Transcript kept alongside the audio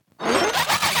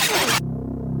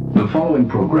The following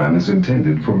program is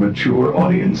intended for mature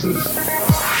audiences.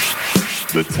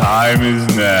 The time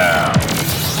is now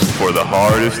for the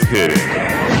hardest hitting,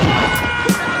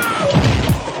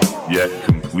 yet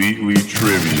completely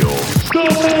trivial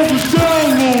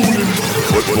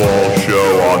football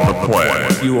show on the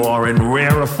planet. You are in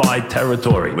rarefied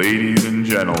territory. Ladies and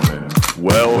gentlemen,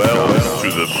 welcome to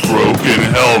the Broken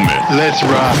Helmet. Let's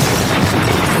rock.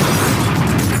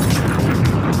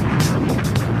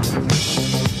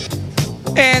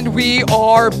 And we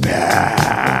are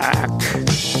back.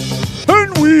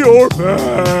 And we are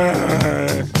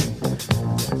back.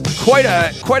 Quite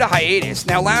a hiatus.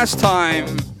 Now, last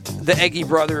time the Eggy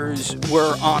brothers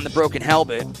were on the Broken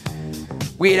Helmet,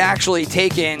 we had actually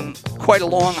taken quite a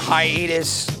long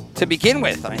hiatus to begin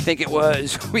with. I think it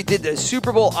was, we did the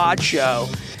Super Bowl Odd Show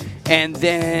and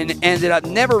then ended up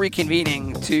never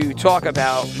reconvening to talk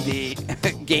about the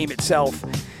game itself,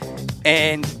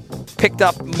 and picked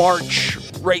up March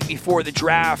right before the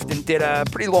draft and did a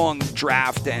pretty long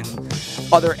draft and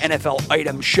other NFL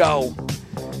item show.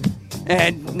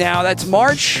 And now that's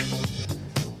March.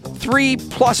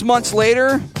 3+ months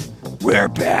later, we're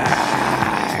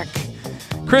back.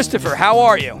 Christopher, how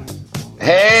are you?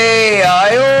 Hey,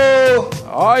 Ayo!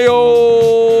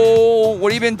 Ayo!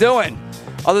 What have you been doing?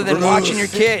 Other than watching your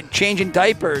kid, changing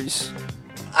diapers,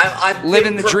 I've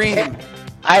living the dream.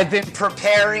 I've been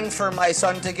preparing for my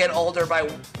son to get older by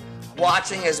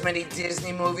watching as many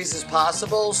Disney movies as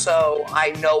possible, so I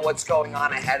know what's going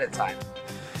on ahead of time.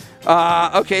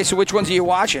 Okay, so which ones are you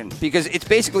watching? Because it's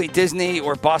basically Disney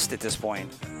or bust at this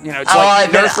point. You know, it's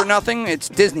like Nurse or nothing. It's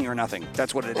Disney or nothing.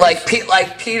 That's what it is. Like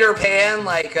Peter Pan,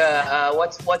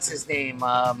 what's his name?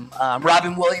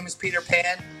 Robin Williams, Peter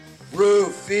Pan.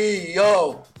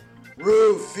 Rufio.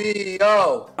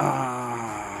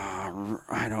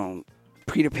 I don't.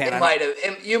 Peter Pan.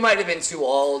 You might have been too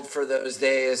old for those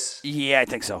days. Yeah, I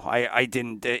think so. I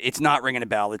didn't. It's not ringing a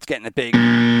bell. It's getting a big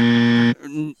zero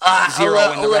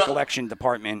in the recollection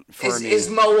department for me. Is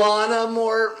Moana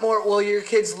more? Will your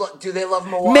kids do they love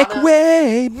Moana?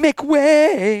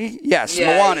 McWay. Yes,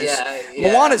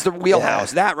 Moana's the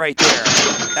wheelhouse. Yeah. That right there.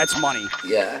 That's money.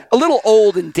 Yeah. A little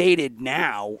old and dated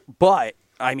now, but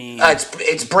I mean,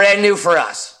 it's brand new for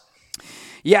us.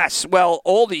 Yes, well,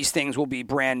 all these things will be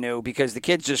brand new because the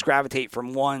kids just gravitate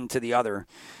from one to the other.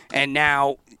 And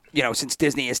now, you know, since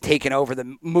Disney has taken over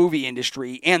the movie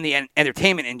industry and the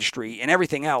entertainment industry and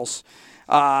everything else,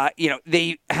 you know,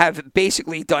 they have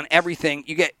basically done everything.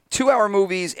 You get 2-hour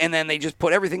movies, and then they just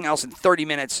put everything else in 30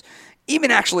 minutes, even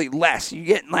actually less. You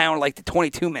get now like the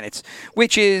 22 minutes,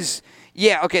 which is...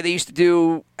 Yeah, okay, they used to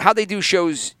do... How they do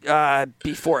shows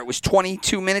before? It was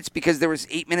 22 minutes because there was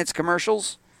 8 minutes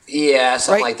commercials? Yeah,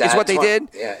 something like that. Is what they did?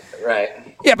 Yeah,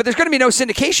 right. Yeah, but there's going to be no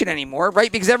syndication anymore, right?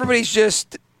 Because everybody's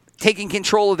just taking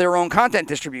control of their own content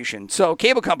distribution. So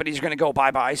cable companies are going to go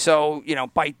bye-bye. So, you know,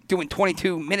 by doing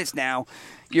 22 minutes now,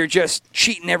 you're just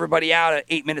cheating everybody out of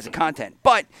 8 minutes of content.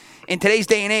 But in today's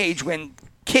day and age, when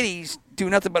kiddies do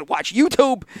nothing but watch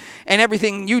YouTube and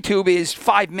everything YouTube is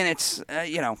 5 minutes,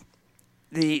 you know,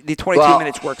 the 22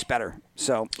 minutes works better.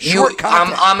 So short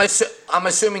content. I'm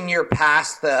assuming you're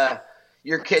past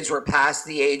your kids were past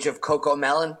the age of Coco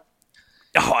Melon.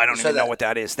 Oh, I don't even know what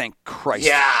that is. Thank Christ.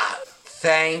 Yeah,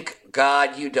 thank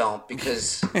God you don't,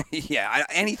 because yeah,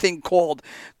 anything called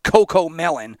Coco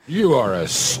Melon. You are a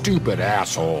stupid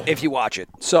asshole. If you watch it,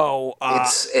 so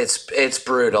it's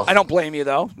brutal. I don't blame you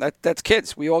though. That's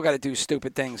kids. We all got to do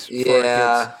stupid things. Yeah. For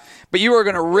our kids. But you are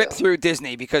going to rip through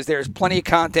Disney because there's plenty of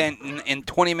content in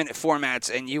 20-minute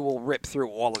formats, and you will rip through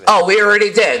all of it. Oh, we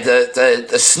already did.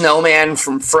 The snowman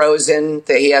from Frozen,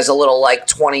 he has a little,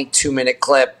 22-minute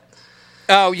clip.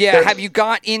 Oh, yeah. Have you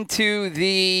got into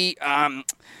the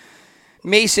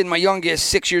Mason, my youngest,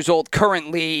 6 years old,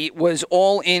 currently, was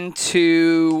all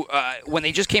into when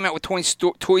they just came out with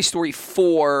Toy Story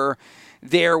 4,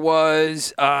 there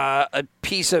was a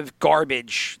piece of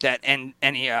garbage that and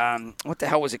what the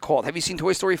hell was it called? Have you seen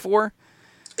Toy Story 4?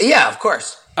 Yeah, of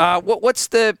course. What's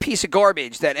the piece of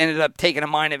garbage that ended up taking a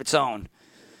mind of its own?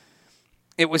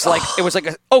 It was like Forky.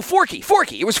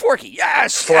 It was Forky.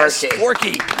 Yes,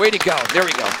 Forky. Way to go. There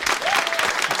we go.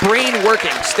 Brain working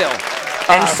still.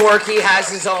 And Forky has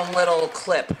his own little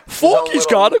clip. Forky's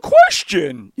got a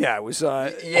question. Yeah, it was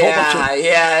yeah.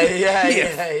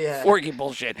 Forky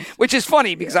bullshit, which is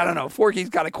funny because I don't know. Forky's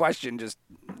got a question just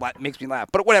makes me laugh.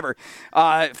 But whatever.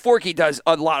 Forky does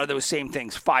a lot of those same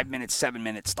things, 5 minutes, 7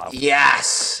 minute stuff.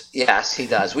 Yes, he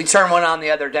does. We turned one on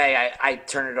the other day. I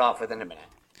turned it off within a minute.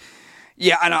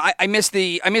 Yeah, I know. I miss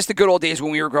the good old days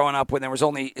when we were growing up, when there was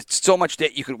only so much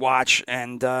that you could watch,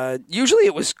 and usually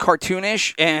it was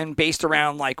cartoonish and based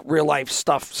around like real life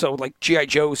stuff. So like G.I.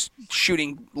 Joe's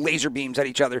shooting laser beams at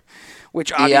each other,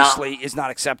 which obviously is not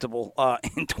acceptable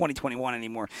in 2021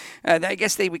 anymore. I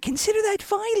guess they would consider that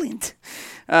violent.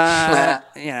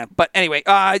 Yeah, but anyway,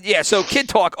 yeah. So kid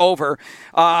talk over.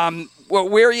 Well,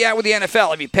 where are you at with the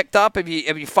NFL? Have you picked up? Have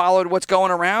you followed what's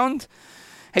going around?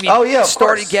 Have you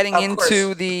started getting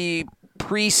into the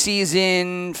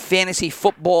preseason fantasy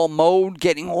football mode,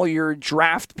 getting all your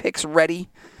draft picks ready?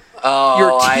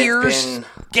 Your tiers,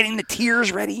 getting the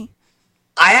tiers ready?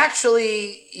 I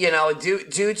actually,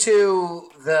 due to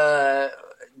the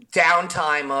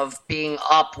downtime of being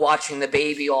up watching the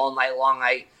baby all night long,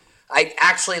 I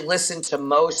actually listened to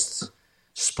most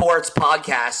sports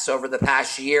podcasts over the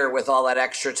past year with all that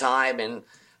extra time, and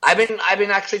I've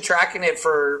been actually tracking it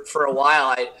for a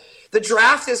while. The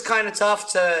draft is kind of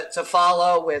tough to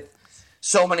follow with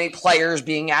so many players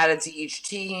being added to each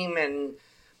team, and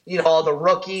all the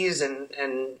rookies,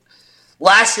 and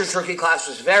last year's rookie class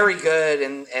was very good,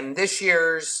 and this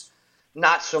year's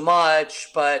not so much.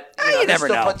 But you never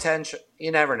know. Potential.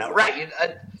 You never know, right?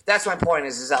 That's my point.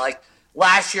 Is that like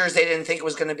last year's they didn't think it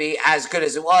was going to be as good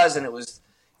as it was, and it was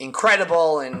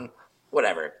incredible, and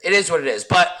whatever. It is what it is.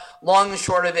 But long and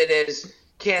short of it is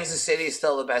Kansas City is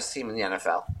still the best team in the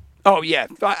NFL. Oh, yeah.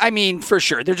 I mean, for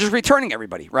sure. They're just returning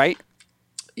everybody, right?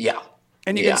 Yeah.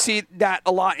 And you can see that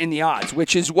a lot in the odds,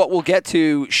 which is what we'll get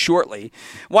to shortly.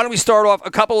 Why don't we start off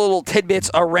a couple of little tidbits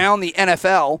around the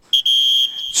NFL.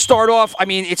 Start off, I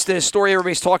mean, it's the story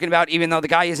everybody's talking about, even though the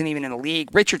guy isn't even in the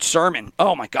league. Richard Sherman.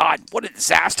 Oh, my God. What a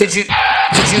disaster. Did you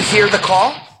hear the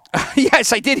call?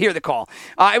 Yes, I did hear the call.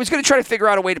 I was going to try to figure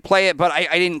out a way to play it, but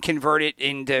I didn't convert it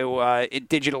into it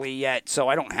digitally yet, so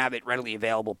I don't have it readily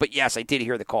available. But yes, I did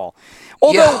hear the call.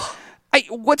 Although,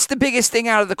 what's the biggest thing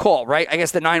out of the call, right? I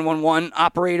guess the 911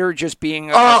 operator just being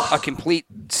a complete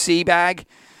sea bag.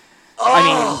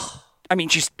 I mean,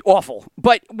 she's awful.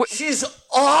 But she's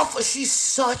awful. She's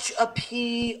such a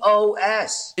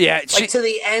POS. Yeah, to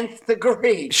the nth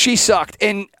degree. She sucked.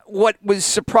 And what was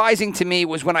surprising to me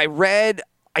was when I read.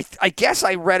 I guess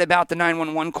I read about the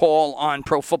 911 call on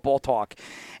Pro Football Talk.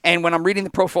 And when I'm reading the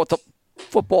Pro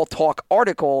Football Talk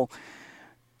article,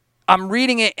 I'm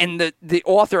reading it, and the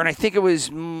author, and I think it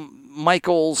was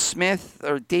Michael Smith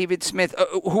or David Smith,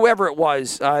 whoever it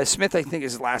was. Smith, I think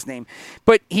is his last name.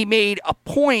 But he made a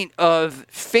point of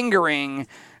fingering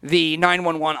the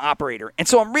 911 operator. And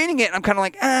so I'm reading it, and I'm kind of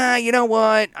like, you know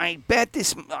what? I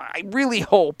really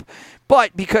hope.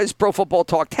 But because Pro Football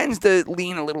Talk tends to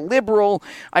lean a little liberal,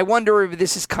 I wonder if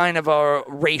this is kind of a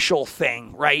racial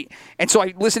thing, right? And so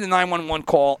I listened to the 911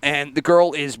 call, and the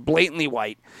girl is blatantly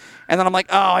white. And then I'm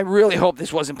like, I really hope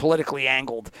this wasn't politically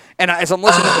angled. And as I'm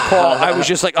listening to the call, I was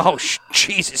just like,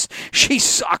 Jesus, she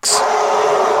sucks.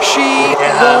 She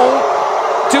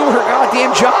won't do her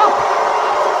goddamn job.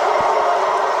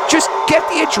 Just get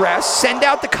the address, send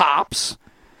out the cops.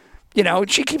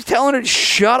 She keeps telling her to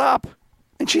shut up.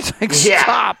 And she's like,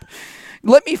 stop.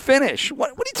 Let me finish. What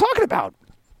are you talking about?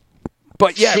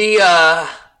 But yeah.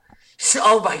 She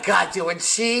oh my God, dude. And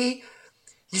she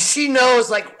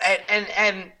knows, like,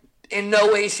 and in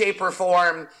no way, shape, or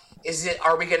form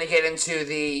are we going to get into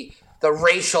the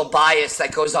racial bias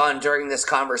that goes on during this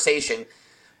conversation.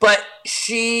 But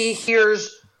she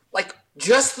hears, like,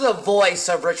 just the voice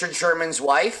of Richard Sherman's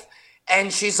wife,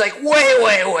 and she's like,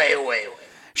 wait.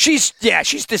 She's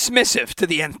dismissive to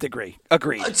the nth degree.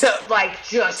 Agreed.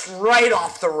 Just right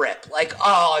off the rip. Like,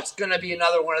 it's going to be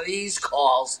another one of these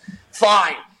calls.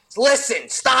 Fine. Listen,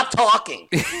 stop talking.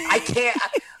 I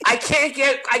can't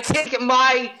get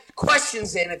my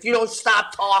questions in if you don't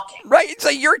stop talking. Right. It's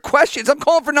like your questions. I'm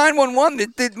calling for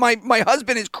 911. That my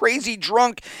husband is crazy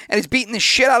drunk and is beating the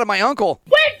shit out of my uncle.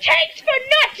 What takes for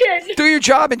nothing? Do your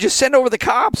job and just send over the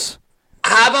cops.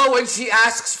 How about when she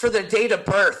asks for the date of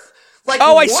birth? Like,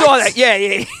 I saw that.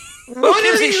 Yeah. What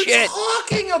are you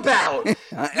talking about?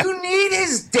 You need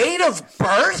his date of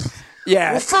birth?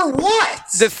 Yeah. Well, for what?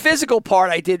 The physical part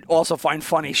I did also find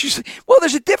funny. She's like, well,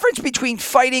 there's a difference between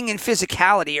fighting and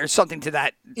physicality or something to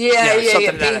that. Yeah.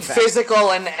 Being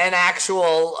physical and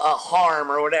actual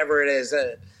harm or whatever it is.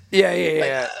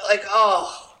 Yeah.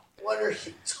 What are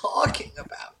you talking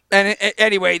about? And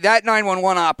anyway, that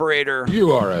 911 operator.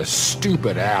 You are a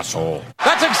stupid asshole.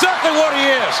 That's exactly what he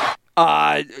is.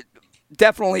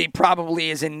 Definitely probably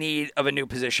is in need of a new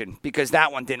position because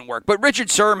that one didn't work. But Richard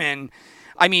Sherman,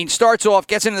 I mean, starts off,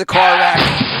 gets into the car wreck,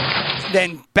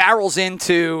 then barrels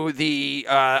into the,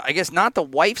 I guess not the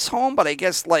wife's home, but I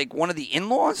guess like one of the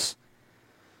in-laws.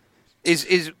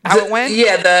 Is how it went?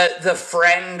 Yeah, the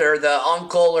friend or the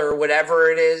uncle or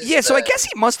whatever it is. Yeah, so I guess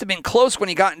he must have been close when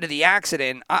he got into the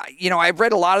accident. I've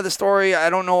read a lot of the story. I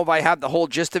don't know if I have the whole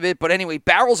gist of it, but anyway,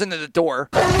 barrels into the door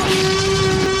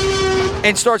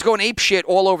and starts going apeshit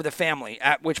all over the family,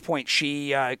 at which point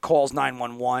she calls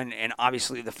 911, and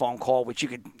obviously the phone call, which you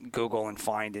could Google and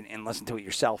find and listen to it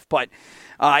yourself. But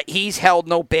he's held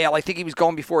no bail. I think he was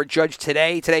going before a judge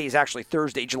today. Today is actually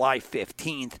Thursday, July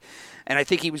 15th. And I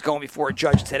think he was going before a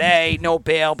judge today. No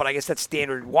bail, but I guess that's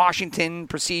standard Washington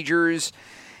procedures.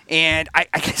 And I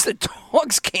guess the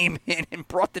dogs came in and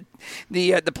brought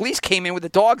the police came in with the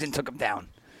dogs and took him down.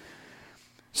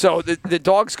 So the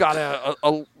dogs got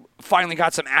finally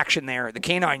got some action there. The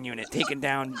canine unit taking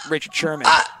down Richard Sherman.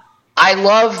 I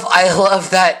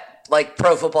love that, like,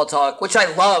 Pro Football Talk, which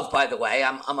I love, by the way.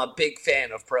 I'm a big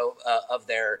fan of of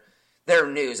their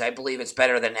news. I believe it's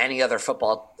better than any other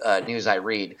football news I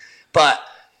read. But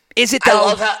is it though? I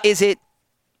love how, is it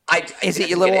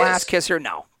your little ass kisser?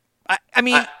 No. I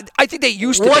mean, I think they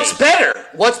used to. What's better?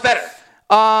 What's better?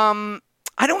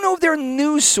 I don't know if they're a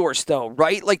news source though,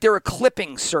 right? Like they're a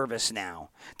clipping service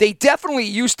now. They definitely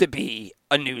used to be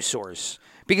a news source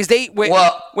because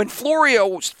when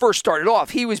Florio first started off,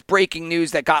 he was breaking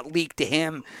news that got leaked to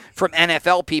him from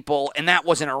NFL people, and that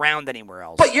wasn't around anywhere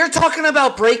else. But you're talking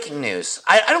about breaking news.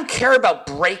 I don't care about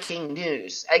breaking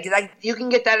news. You can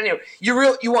get that anywhere.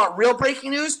 You want real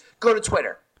breaking news? Go to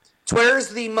Twitter. Twitter is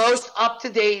the most up to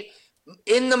date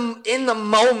in the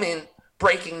moment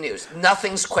breaking news.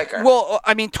 Nothing's quicker. Well,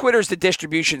 I mean, Twitter's the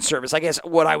distribution service. I guess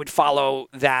what I would follow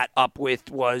that up with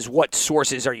was what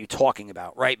sources are you talking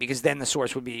about, right? Because then the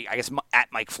source would be, I guess, at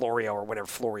Mike Florio or whatever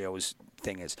Florio's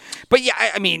thing is. But yeah,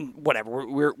 I mean, whatever.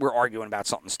 We're arguing about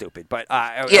something stupid. But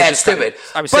it's stupid.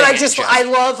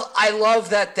 I love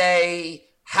that they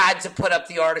had to put up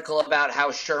the article about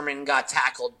how Sherman got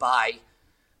tackled by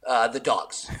the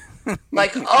dogs.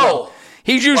 Like,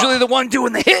 he's usually the one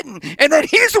doing the hitting, and then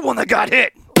he's the one that got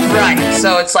hit. Right.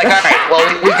 So it's like, all right,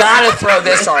 well, we got to throw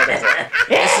this article.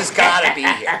 This has got to be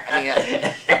here. I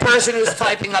mean, the person who's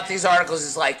typing up these articles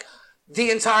is like,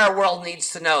 the entire world needs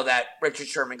to know that Richard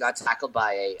Sherman got tackled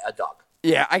by a dog.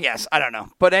 Yeah, I guess. I don't know.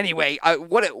 But anyway,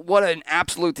 what an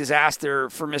absolute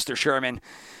disaster for Mr. Sherman.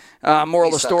 Moral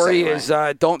of the story is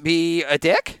don't be a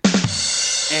dick.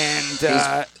 And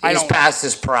he's past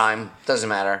his prime. Doesn't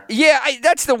matter. Yeah,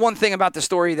 that's the one thing about the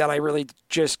story that I really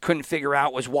just couldn't figure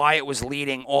out was why it was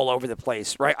leading all over the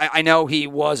place, right? I know he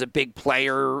was a big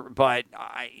player, but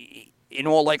in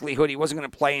all likelihood, he wasn't going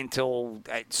to play until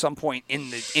at some point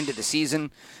into the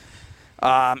season.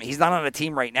 He's not on a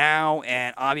team right now,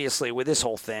 and obviously with this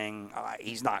whole thing,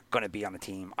 he's not going to be on the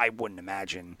team. I wouldn't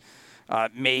imagine.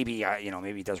 Maybe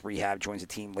he does rehab, joins the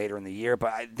team later in the year.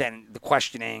 But then the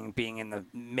questioning being in the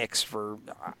mix for,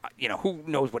 who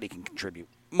knows what he can contribute.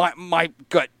 My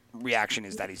gut reaction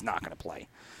is that he's not going to play.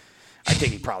 I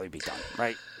think he'd probably be done,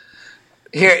 right?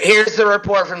 Here's the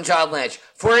report from John Lynch.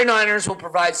 49ers will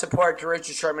provide support to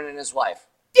Richard Sherman and his wife.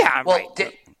 Yeah, well, right.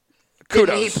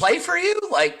 Didn't he play for you?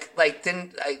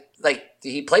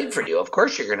 He played for you. Of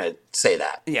course you're going to say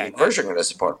that. Yeah. Of course you're going to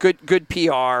support. Good PR.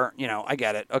 I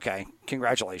get it. Okay.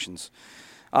 Congratulations.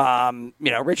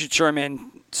 Richard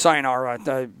Sherman, sayonara.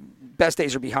 The best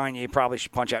days are behind you. You probably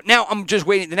should punch out. Now I'm just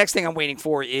waiting. The next thing I'm waiting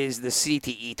for is the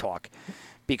CTE talk.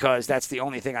 Because that's the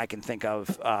only thing I can think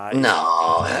of. No.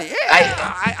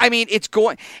 I mean, it's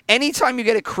going. Anytime you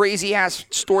get a crazy ass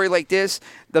story like this,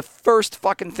 the first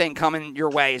fucking thing coming your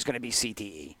way is going to be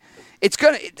CTE.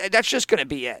 That's just going to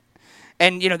be it.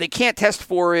 And they can't test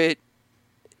for it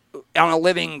on a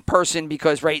living person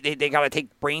because they got to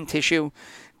take brain tissue.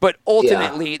 But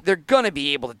ultimately, they're going to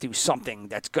be able to do something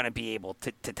that's going to be able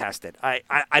to test it.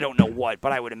 I don't know what,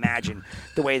 but I would imagine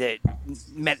the way that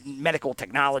medical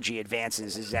technology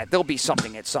advances is that there'll be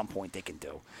something at some point they can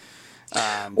do.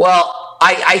 Well,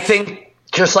 I think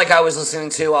just like I was listening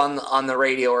to on the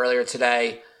radio earlier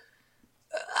today,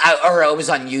 or it was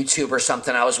on YouTube or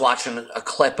something, I was watching a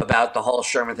clip about the whole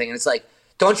Sherman thing, and it's like,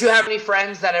 don't you have any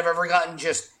friends that have ever gotten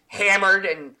just hammered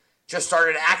and just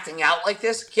started acting out like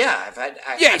this? Yeah, I've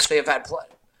had play.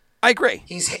 I agree.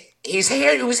 He was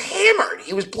hammered.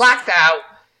 He was blacked out,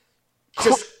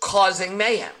 just causing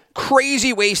mayhem.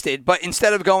 Crazy wasted, but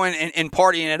instead of going and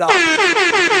partying it up,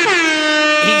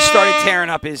 he started tearing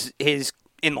up his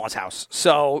in-laws' house.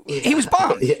 So he was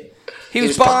bombed. He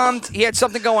was bombed. He had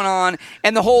something going on,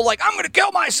 and the whole I'm going to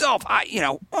kill myself. How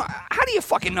do you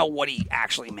fucking know what he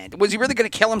actually meant? Was he really going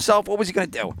to kill himself? What was he going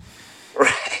to do?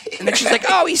 Right. And then she's like,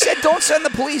 he said don't send the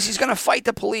police. He's going to fight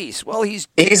the police. Well, he's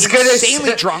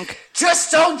insanely drunk.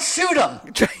 Just don't shoot him.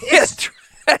 Yes,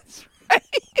 that's right.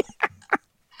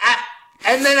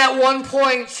 And then at one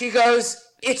point she goes,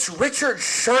 "It's Richard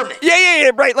Sherman."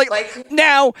 Yeah, right. Like-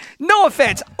 Now, no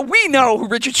offense, we know who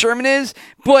Richard Sherman is,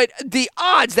 but the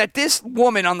odds that this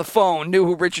woman on the phone knew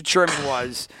who Richard Sherman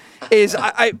was is,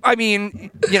 I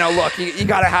mean, look, you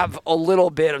got to have a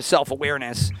little bit of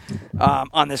self-awareness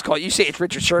on this call. You say it's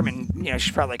Richard Sherman,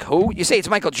 she's probably like, who? You say it's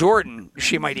Michael Jordan,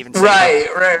 she might even say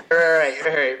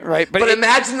that. Right. But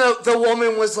imagine the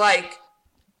woman was like,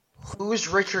 "Who's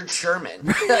Richard Sherman?"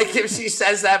 Like if she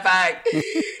says that back,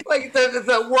 like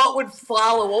the what would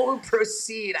follow, what would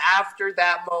proceed after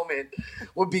that moment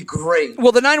would be great.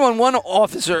 Well, the 911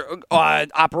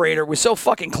 operator was so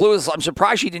fucking clueless. I'm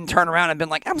surprised she didn't turn around and been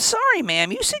like, "I'm sorry,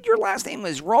 ma'am. You said your last name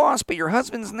was Ross, but your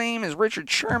husband's name is Richard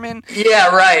Sherman."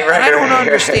 Yeah, right. I don't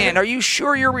understand. Are you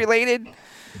sure you're related?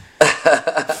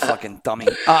 Fucking dummy.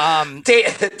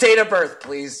 Date of birth,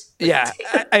 please. Yeah.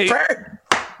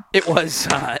 It was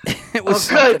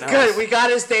good. else. We got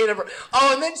his date of birth.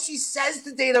 Oh, and then she says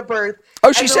the date of birth.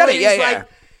 Oh, she said it. Yeah.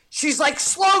 She's like,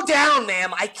 "Slow down,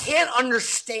 ma'am. I can't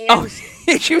understand." Oh,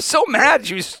 she was so mad.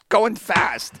 She was going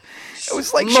fast. It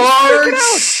was like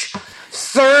March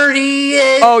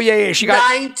 30th. Oh, yeah. She got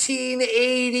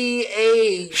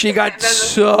 1988. She got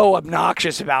so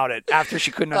obnoxious about it after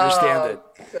she couldn't understand it.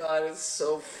 God, it's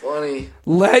so funny.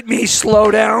 Let me slow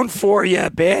down for you,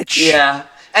 bitch. Yeah.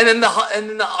 And then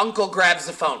the uncle grabs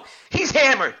the phone. He's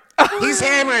hammered. He's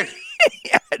hammered.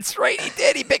 Yeah, that's right. He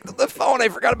did. He picked up the phone. I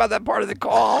forgot about that part of the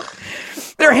call.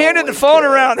 They're handing the phone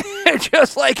around,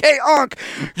 just like, "Hey, Unc,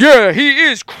 yeah, he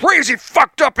is crazy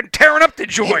fucked up and tearing up the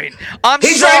joint. I'm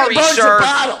sorry,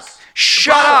 sir.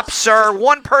 Shut up, sir.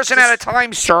 One person at a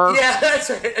time, sir." Yeah,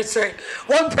 that's right.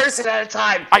 One person at a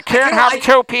time. I can't have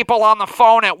two people on the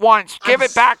phone at once. Give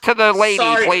it back to the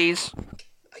lady, please.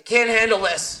 I can't handle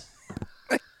this.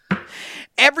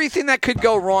 Everything that could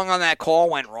go wrong on that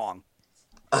call went wrong.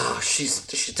 Oh, she's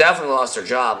definitely lost her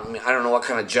job. I mean, I don't know what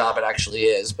kind of job it actually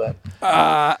is, but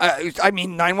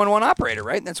 911 operator,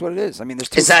 right? That's what it is. I mean, there's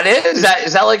two. Is that it? Is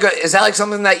that like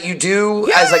something that you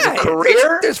do as like a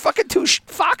career? There's fucking two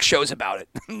Fox shows about it.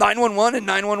 911 and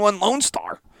 911 Lone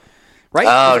Star, right?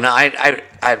 Oh no, I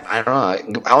don't know.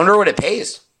 I wonder what it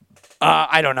pays.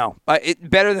 I don't know. It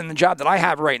better than the job that I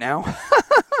have right now.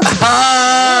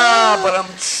 But I'm.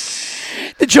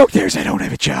 The joke there is I don't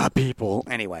have a job, people.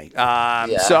 Anyway,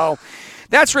 so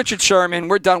that's Richard Sherman.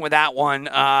 We're done with that one.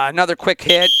 Another quick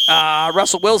hit.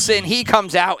 Russell Wilson, he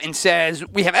comes out and says,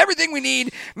 "We have everything we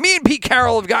need. Me and Pete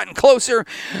Carroll have gotten closer."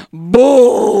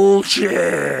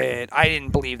 Bullshit. I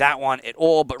didn't believe that one at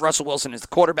all, but Russell Wilson is the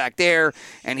quarterback there,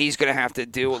 and he's going to have to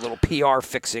do a little PR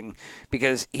fixing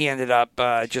because he ended up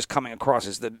just coming across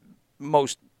as the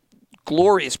most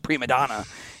glorious prima donna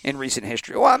in recent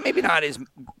history. Well, maybe not as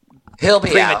He'll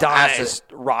be prima out donna after as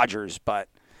Rodgers, but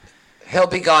he'll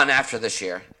be gone after this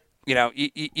year.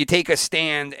 You take a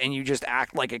stand and you just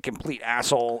act like a complete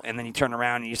asshole, and then you turn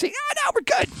around and you say, "No, we're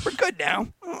good. We're good now.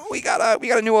 We got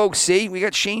a new OC. We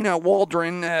got Shane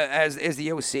Waldron as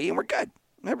the OC, and we're good.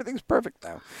 Everything's perfect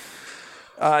now."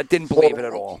 Didn't believe it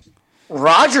at all.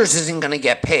 Rodgers isn't going to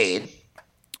get paid.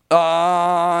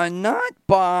 Not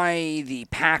by the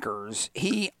Packers.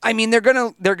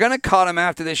 They're gonna cut him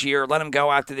after this year, let him go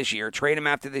after this year, trade him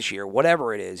after this year,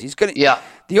 whatever it is. He's gonna. Yeah.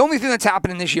 The only thing that's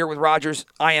happening this year with Rodgers,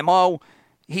 IMO,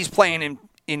 he's playing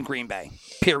in Green Bay.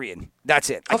 Period. That's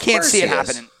it. I can't see it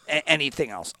happening anything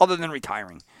else other than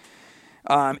retiring.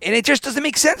 And it just doesn't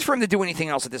make sense for him to do anything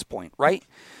else at this point, right?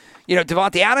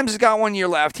 Devontae Adams has got 1 year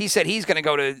left. He said he's going to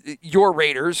go to your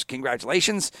Raiders.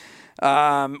 Congratulations.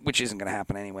 Which isn't going to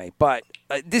happen anyway. But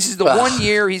this is the 1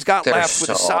 year he's got left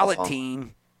with a solid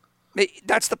team.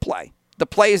 That's the play. The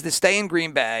play is to stay in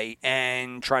Green Bay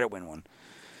and try to win one.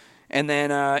 And then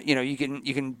you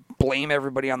can blame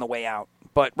everybody on the way out.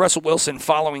 But Russell Wilson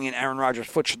following in Aaron Rodgers'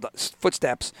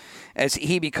 footsteps as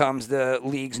he becomes the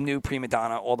league's new prima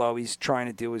donna, although he's trying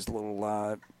to do his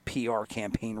little PR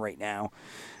campaign right now.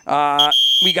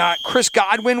 We got Chris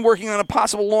Godwin working on a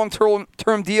possible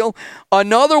long-term deal.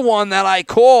 Another one that I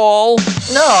call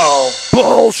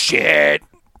bullshit.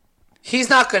 He's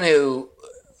not going to.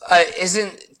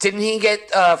 Didn't he get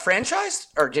franchised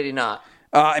or did he not?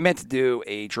 I meant to do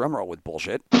a drum roll with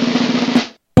bullshit.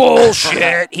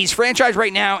 Bullshit. He's franchised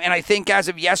right now, and I think as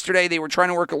of yesterday they were trying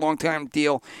to work a long-term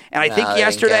deal. And I think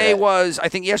yesterday was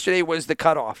the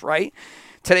cutoff, right?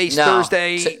 Today's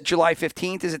Thursday, July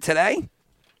 15th. Is it today?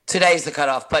 Today's the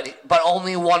cutoff, but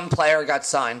only one player got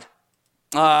signed.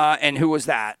 And who was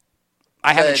that?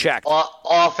 I haven't checked.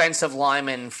 Offensive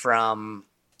lineman from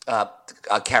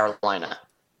Carolina.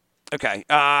 Okay.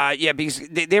 Because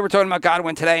they were talking about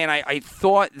Godwin today, and I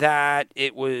thought that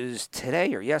it was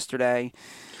today or yesterday.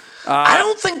 I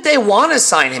don't think they want to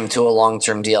sign him to a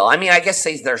long-term deal. I mean, I guess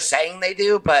they're saying they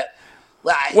do, but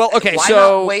well, okay, why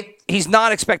so not wait? he's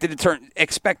not expected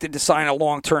to sign a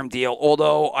long-term deal.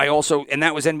 Although and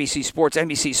that was NBC Sports.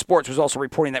 NBC Sports was also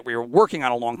reporting that we were working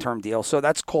on a long-term deal. So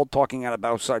that's called talking out of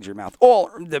both sides of your mouth.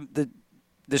 Or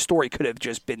the story could have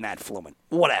just been that fluent.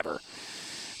 Whatever.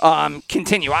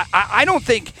 Continue. I don't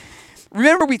think.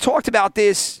 Remember, we talked about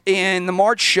this in the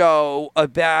March show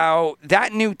about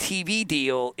that new TV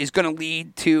deal is going to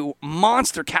lead to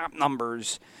monster cap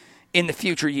numbers in the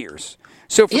future years.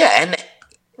 So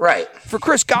right. For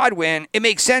Chris Godwin, it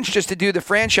makes sense just to do the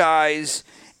franchise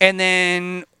and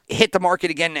then hit the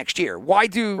market again next year. Why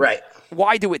do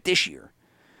it this year?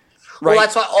 Right? Well,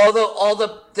 that's why all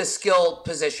the skill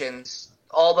positions,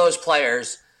 all those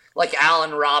players, like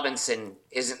Allen Robinson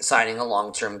isn't signing a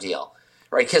long-term deal.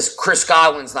 Right, because Chris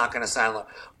Godwin's not going to sign.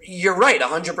 You're right,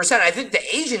 100%. I think the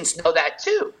agents know that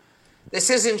too. This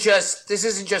isn't just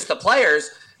the players.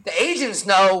 The agents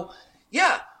know.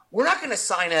 Yeah, we're not going to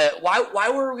sign Why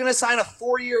were we going to sign a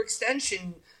 4-year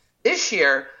extension this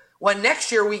year when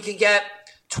next year we could get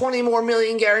 $20 more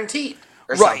million guaranteed?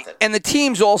 Right, something. And the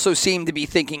teams also seem to be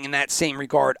thinking in that same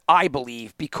regard, I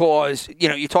believe, because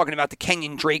you're talking about the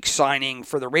Kenyon Drake signing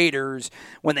for the Raiders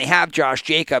when they have Josh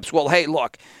Jacobs. Well, hey,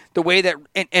 look, the way that,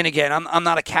 and again, I'm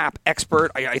not a cap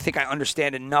expert. I think I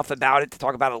understand enough about it to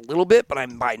talk about it a little bit, but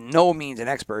I'm by no means an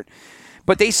expert.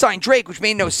 But they signed Drake, which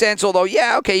made no sense. Although,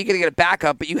 yeah, okay, you're going to get a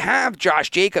backup, but you have Josh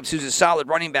Jacobs, who's a solid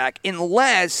running back,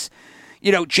 unless.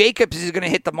 Jacobs is going to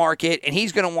hit the market, and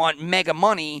he's going to want mega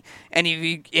money. And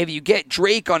if you get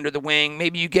Drake under the wing,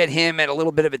 maybe you get him at a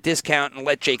little bit of a discount and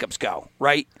let Jacobs go,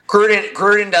 right?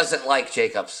 Gruden doesn't like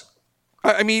Jacobs.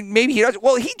 I mean, maybe he does.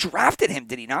 Well, he drafted him,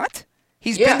 did he not?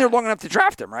 He's been there long enough to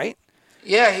draft him, right?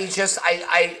 Yeah, he just.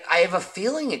 I have a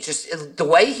feeling it just the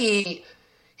way he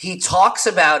talks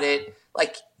about it.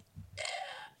 Like,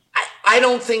 I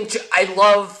don't think I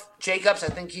love Jacobs. I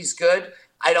think he's good.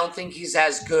 I don't think he's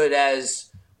as good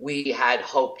as we had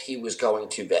hoped he was going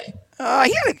to be.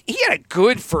 He had a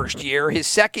good first year. His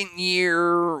second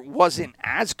year wasn't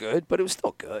as good, but it was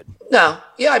still good. No.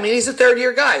 Yeah, I mean, he's a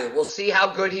third-year guy. We'll see how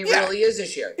good he really is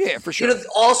this year. Yeah, for sure.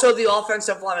 Also the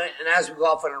offensive line, and as we go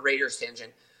off on a Raiders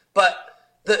tangent, but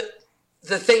the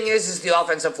thing is the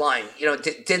offensive line.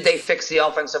 Did they fix the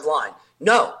offensive line?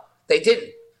 No, they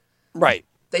didn't. Right.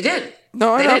 They didn't.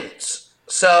 No, they didn't.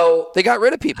 So they got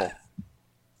rid of people.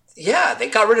 Yeah, they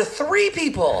got rid of 3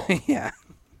 people. Yeah.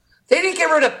 They didn't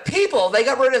get rid of people. They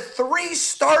got rid of 3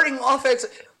 starting offense.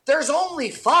 There's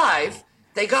only 5.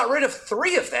 They got rid of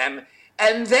 3 of them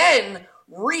and then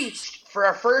reached for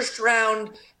a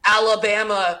first-round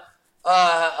Alabama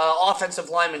offensive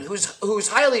lineman who's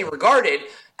highly regarded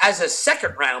as a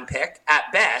second-round pick at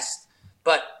best.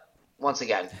 But once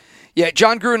again. Yeah,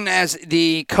 John Gruden as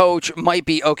the coach might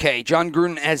be okay. John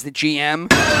Gruden as the GM,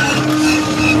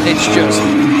 it's just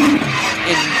an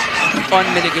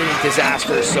unmitigated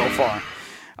disaster so far.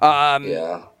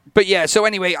 Yeah. But yeah, so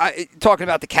anyway, talking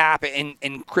about the cap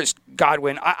and Chris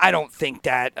Godwin, I don't think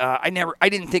that I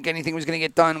didn't think anything was going to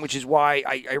get done, which is why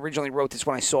I originally wrote this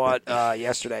when I saw it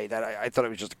yesterday. That I thought it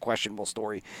was just a questionable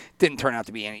story. Didn't turn out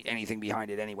to be anything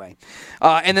behind it anyway.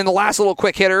 And then the last little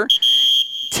quick hitter.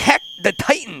 The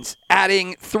Titans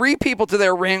adding 3 people to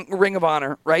their ring of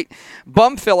honor, right?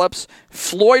 Bum Phillips,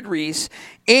 Floyd Reese,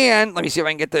 and let me see if I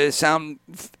can get the sound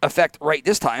effect right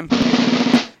this time.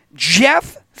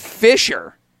 Jeff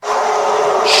Fisher.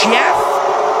 Jeff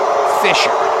Fisher.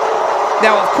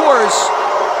 Now, of course,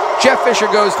 Jeff Fisher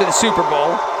goes to the Super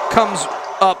Bowl, comes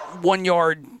up 1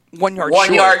 yard short.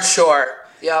 1 yard short.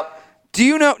 Yep. Do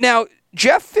you know now?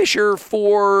 Jeff Fisher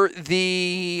for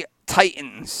the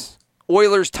Titans.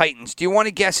 Oilers-Titans. Do you want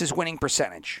to guess his winning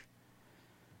percentage?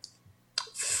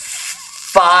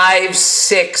 5,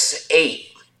 6, 8.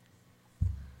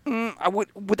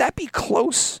 Would that be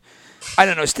close? I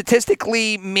don't know.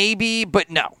 Statistically, maybe, but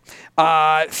no.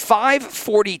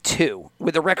 542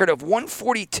 with a record of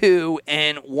 142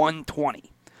 and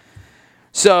 120.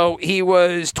 So he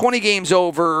was 20 games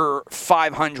over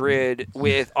 500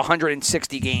 with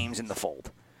 160 games in the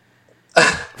fold.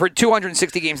 For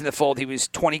 260 games in the fold, he was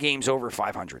 20 games over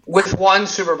 500. With 1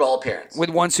 Super Bowl appearance. With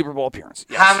 1 Super Bowl appearance,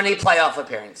 yes. How many playoff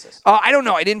appearances? I don't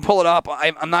know. I didn't pull it up.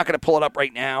 I'm not going to pull it up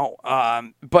right now.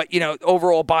 But,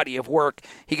 overall body of work,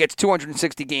 he gets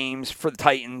 260 games for the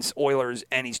Titans, Oilers,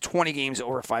 and he's 20 games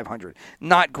over 500.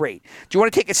 Not great. Do you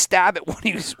want to take a stab at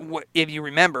if you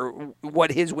remember,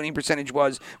 what his winning percentage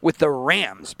was with the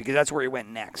Rams? Because that's where he went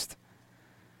next.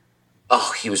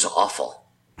 Oh, he was awful.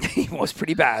 He was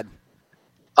pretty bad.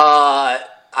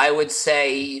 I would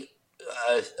say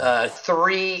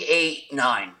 3, 8,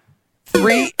 9.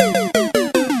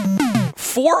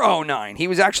 409. He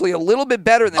was actually a little bit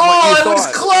better than what you thought. Oh, I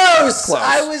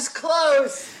was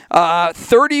close.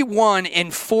 31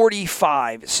 and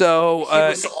 45. So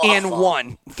and awful.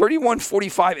 1. 31,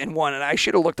 45 and 1. And I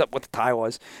should have looked up what the tie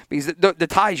was because the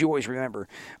ties you always remember.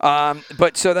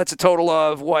 But so that's a total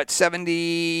of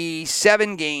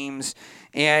 77 games,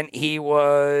 and he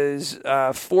was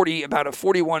about a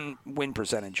 41 win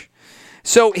percentage.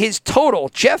 So his total,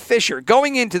 Jeff Fisher,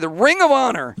 going into the Ring of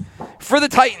Honor for the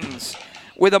Titans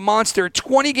with a monster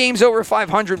 20 games over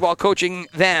 500 while coaching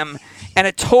them, and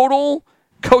a total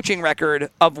coaching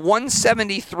record of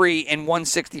 173 and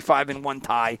 165 and 1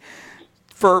 tie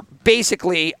for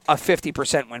basically a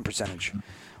 50% win percentage.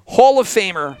 Hall of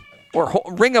Famer or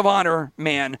Ring of Honor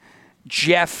man,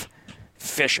 Jeff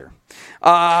Fisher.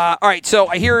 All right, so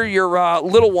I hear your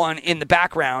little one in the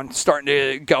background starting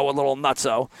to go a little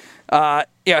nutso.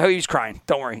 Yeah, he's crying.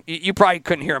 Don't worry. You probably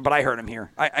couldn't hear him, but I heard him here.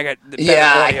 I got the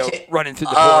audio running through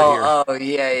the board here. Oh,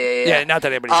 yeah. Yeah, not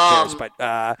that anybody cares, but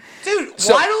dude,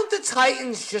 why don't the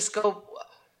Titans just go?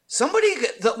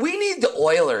 We need the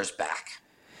Oilers back.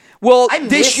 Well,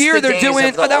 this year they're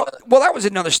doing. That was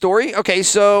another story. Okay,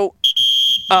 so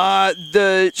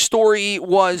the story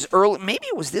was early. Maybe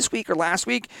it was this week or last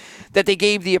week that they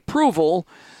gave the approval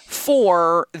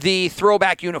for the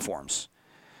throwback uniforms.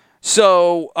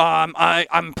 So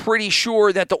I'm pretty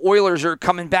sure that the Oilers are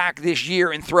coming back this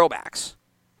year in throwbacks.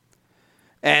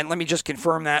 And let me just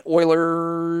confirm that.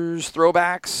 Oilers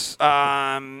throwbacks.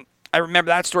 I remember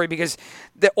that story because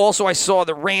also I saw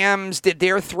the Rams did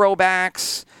their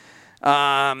throwbacks.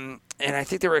 And I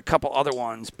think there were a couple other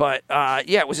ones. But,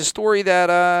 it was a story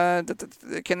that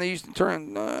can they use the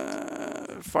term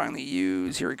finally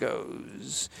use? Here it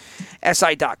goes.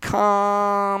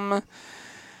 SI.com.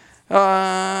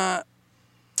 Don't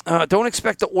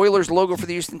expect the Oilers logo for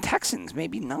the Houston Texans.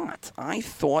 Maybe not. I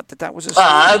thought that was a story.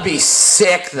 That'd be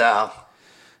sick, though.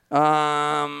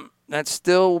 That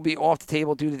still will be off the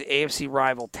table due to the AFC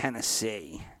rival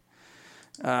Tennessee.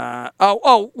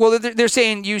 Well, they're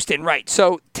saying Houston, right?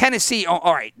 So Tennessee. Oh,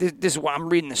 all right. This is what I'm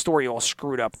reading the story all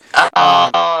screwed up. This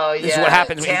is what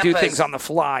happens when you do things on the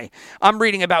fly. I'm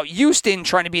reading about Houston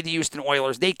trying to be the Houston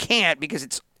Oilers. They can't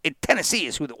because Tennessee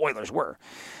is who the Oilers were.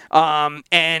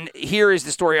 And here is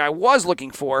the story I was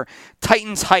looking for.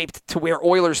 Titans hyped to wear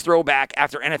Oilers throwback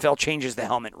after NFL changes the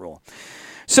helmet rule.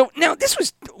 So now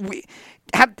has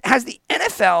the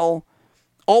NFL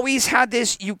always had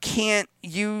this? You can't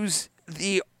use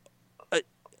the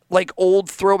old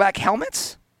throwback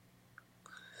helmets?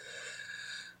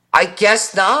 I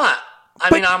guess not.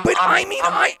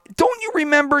 Don't you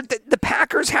remember that the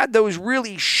Packers had those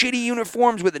really shitty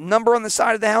uniforms with a number on the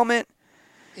side of the helmet?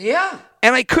 Yeah.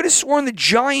 And I could have sworn the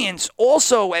Giants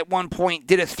also at one point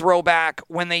did a throwback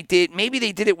when they did. Maybe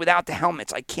they did it without the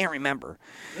helmets. I can't remember.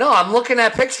 No, I'm looking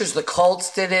at pictures. The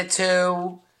Colts did it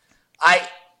too. I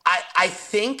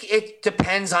think it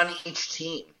depends on each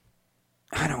team.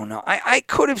 I don't know. I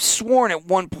could have sworn at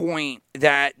one point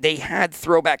that they had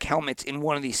throwback helmets in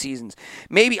one of these seasons.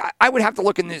 Maybe I would have to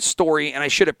look in this story, and I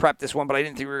should have prepped this one, but I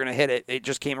didn't think we were going to hit it. It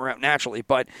just came around naturally.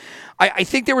 But I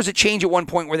think there was a change at one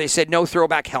point where they said no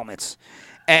throwback helmets.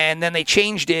 And then they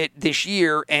changed it this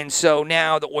year, and so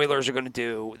now the Oilers are going to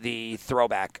do the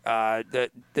throwback. The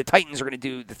Titans are going to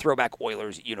do the throwback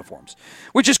Oilers uniforms,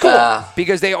 which is cool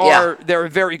because they're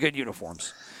very good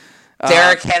uniforms.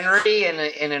 Derrick Henry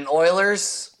in an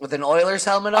Oilers with an Oilers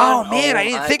helmet on. Oh man, I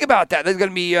didn't think about that. There's going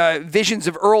to be visions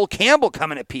of Earl Campbell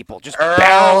coming at people, just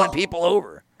barreling people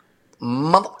over.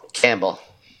 Campbell.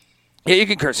 Yeah, you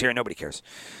can curse here. Nobody cares.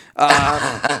 All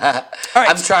right.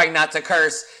 I'm trying not to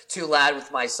curse too loud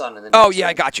with my son. In the room.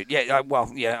 I got you. Yeah,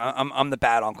 I'm the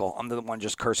bad uncle. I'm the one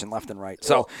just cursing left and right.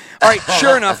 So, all right,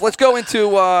 sure enough, let's go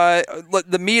into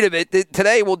the meat of it.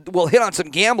 Today we'll hit on some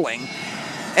gambling.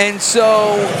 And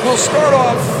so we'll start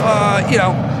off,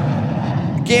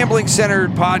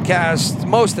 gambling-centered podcast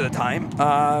most of the time,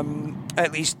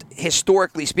 at least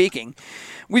historically speaking.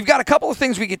 We've got a couple of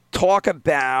things we could talk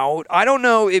about. I don't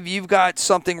know if you've got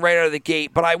something right out of the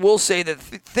gate, but I will say that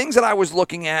things that I was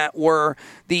looking at were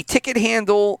the ticket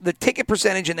handle, the ticket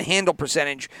percentage, and the handle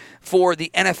percentage for the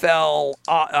NFL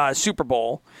Super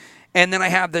Bowl. And then I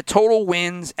have the total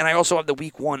wins, and I also have the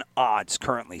Week 1 odds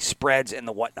currently, spreads and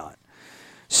the whatnot.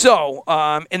 So,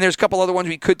 and there's a couple other ones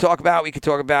we could talk about. We could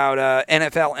talk about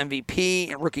NFL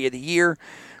MVP and Rookie of the Year.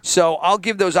 So I'll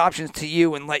give those options to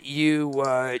you and let you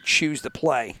choose the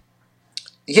play.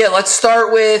 Yeah, let's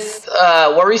start with,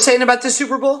 what were you saying about the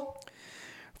Super Bowl?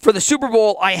 For the Super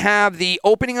Bowl, I have the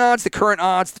opening odds, the current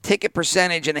odds, the ticket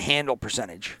percentage, and the handle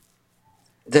percentage.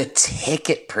 The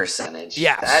ticket percentage.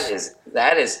 Yes.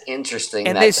 That is interesting.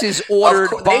 And this is ordered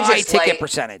by ticket like,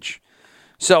 percentage.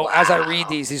 So as I read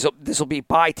Wow. this will be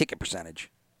by ticket percentage.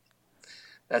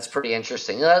 That's pretty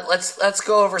interesting. Let's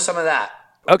go over some of that.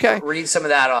 Okay. Read some of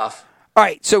that off. All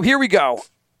right, so here we go.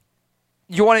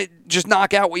 You want to just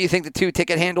knock out what you think the two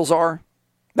ticket handles are?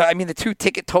 I mean, the two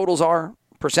ticket totals are,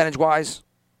 percentage-wise?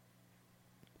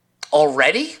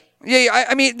 Already? Yeah,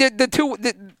 I mean, they're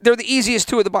the easiest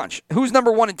two of the bunch. Who's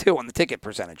number 1 and 2 on the ticket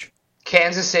percentage?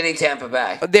 Kansas City, Tampa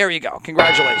Bay. There you go.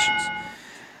 Congratulations.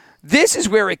 This is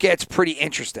where it gets pretty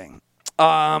interesting.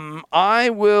 I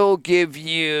will give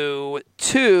you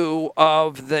 2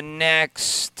 of the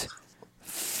next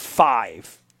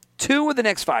 5. 2 of the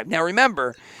next 5. Now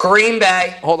remember, Green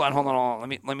Bay. Hold on.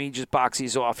 Let me just box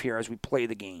these off here as we play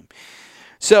the game.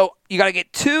 So you got to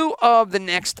get 2 of the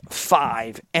next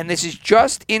 5, and this is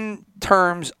just in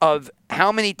terms of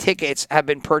how many tickets have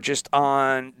been purchased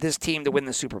on this team to win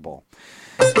the Super Bowl.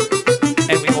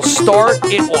 And we will start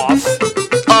it off.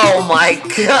 Oh my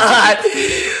God!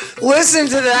 Listen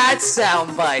to that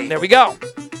soundbite. There we go.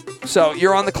 So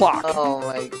you're on the clock. Oh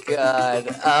my God!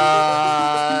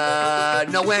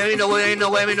 No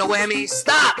whammy.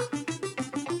 Stop!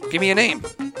 Give me a name.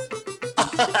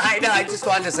 I know. I just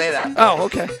wanted to say that. Oh,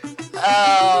 okay.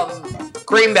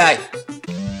 Green Bay.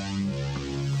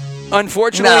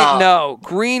 Unfortunately, no.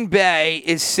 Green Bay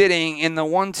is sitting in the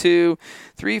 1, 2,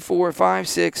 3, 4, 5,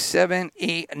 6, 7,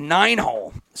 8, 9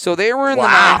 hole. So they were in the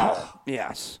 9 hole.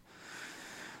 Yes.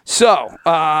 So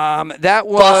that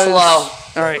was Buffalo.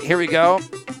 All right, here we go.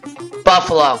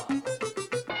 Buffalo.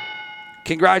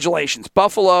 Congratulations.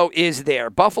 Buffalo is there.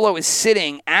 Buffalo is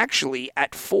sitting actually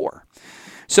at 4.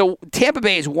 So Tampa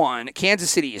Bay is 1. Kansas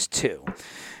City is 2.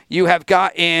 You have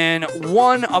gotten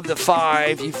 1 of the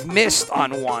 5. You've missed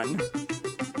on 1.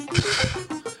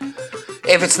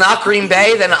 If it's not Green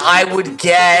Bay, then I would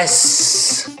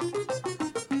guess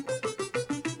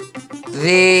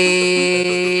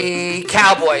the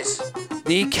Cowboys.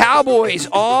 The Cowboys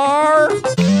are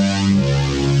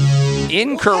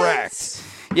incorrect.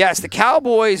 Yes, the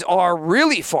Cowboys are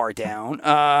really far down.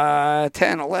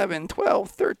 10, 11, 12,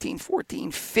 13,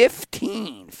 14,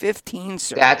 15. 15,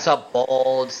 sir. That's a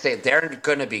bold statement. They're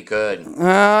going to be good.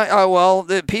 Well,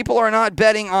 the people are not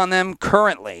betting on them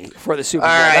currently for the Super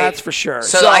Bowl. All right. That's for sure.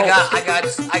 So I got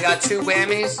 2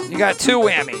 whammies. You got 2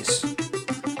 whammies.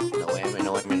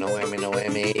 No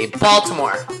whammy.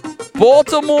 Baltimore. What?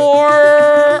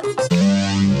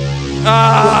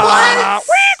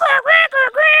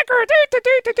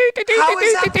 How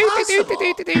is that possible?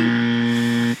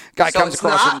 Guy So comes it's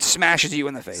across not- and smashes you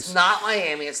in the It's face. not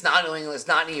Miami. It's not New England. It's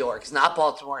not New York. It's not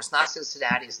Baltimore. It's not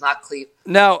Cincinnati. It's not Cleveland.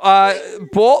 No,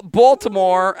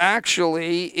 Baltimore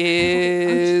actually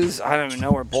is. I don't even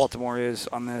know where Baltimore is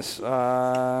on this.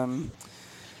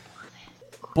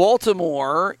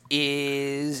 Baltimore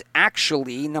is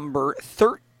actually number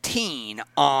 13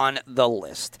 on the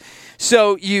list.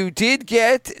 So you did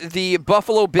get the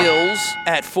Buffalo Bills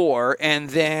at 4 and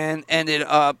then ended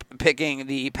up picking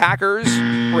the Packers,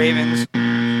 Ravens,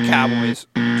 Cowboys,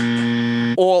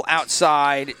 all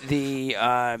outside the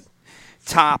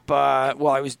top. I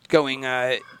was going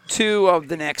 2 of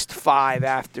the next 5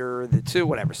 after the 2,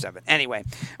 whatever, 7. Anyway,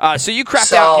 so you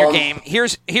crapped out your game.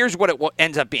 Here's what it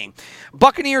ends up being: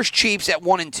 Buccaneers, Chiefs at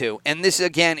 1 and 2, and this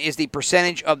again is the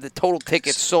percentage of the total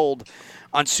tickets sold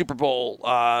on Super Bowl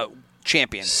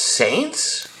champions.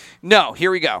 Saints? No,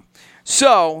 here we go.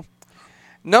 So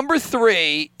number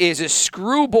 3 is a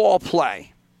screwball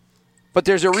play, but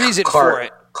there's a reason for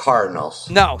it. Cardinals.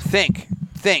 No, think.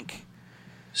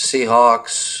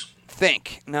 Seahawks.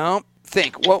 Think. No,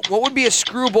 think. What would be a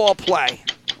screwball play?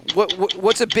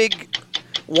 What's a big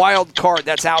wild card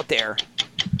that's out there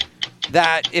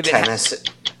that if it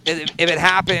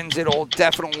happens, it'll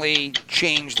definitely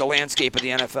change the landscape of the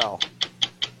NFL?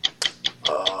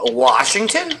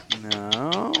 Washington?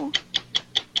 No.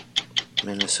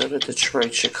 Minnesota,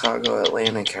 Detroit, Chicago,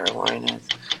 Atlanta, Carolina,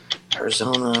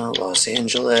 Arizona, Los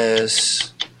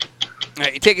Angeles. All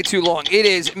right, you take it too long. It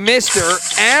is Mr.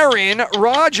 Aaron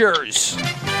Rodgers.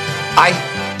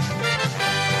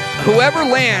 Whoever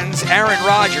lands Aaron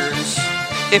Rodgers,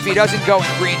 if he doesn't go in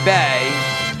Green Bay,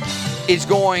 is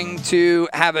going to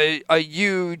have a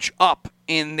huge up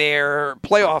in their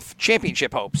playoff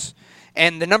championship hopes.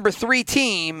 And the number 3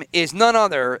 team is none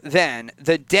other than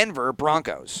the Denver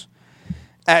Broncos.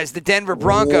 as the Denver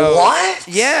Broncos. What?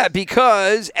 Yeah,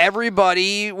 because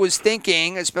everybody was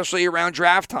thinking, especially around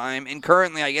draft time, and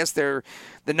currently I guess they're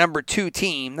the number 2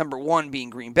 team, number 1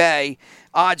 being Green Bay,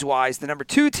 odds-wise, the number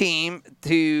 2 team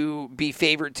to be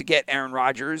favored to get Aaron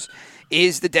Rodgers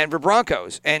is the Denver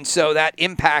Broncos. And so that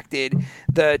impacted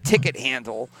the ticket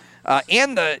handle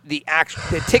and the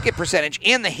ticket percentage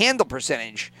and the handle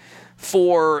percentage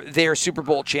for their Super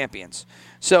Bowl champions.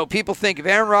 So people think if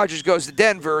Aaron Rodgers goes to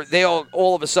Denver, they'll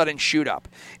all of a sudden shoot up.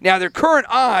 Now, their current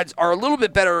odds are a little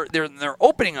bit better than their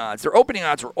opening odds. Their opening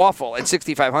odds were awful at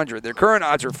 6,500. Their current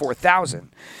odds are 4,000.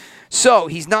 So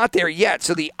he's not there yet.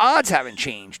 So the odds haven't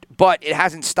changed, but it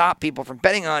hasn't stopped people from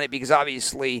betting on it because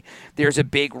obviously there's a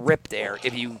big rip there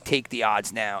if you take the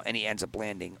odds now and he ends up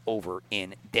landing over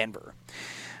in Denver.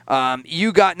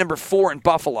 You got number 4 in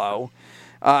Buffalo.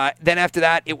 Then after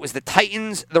that, it was the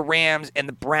Titans, the Rams, and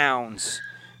the Browns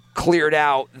cleared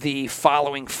out the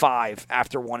following 5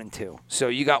 after 1 and 2. So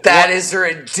you got that is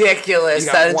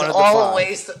ridiculous. That is all a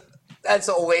waste. That's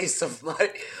a waste of money.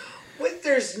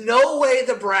 There's no way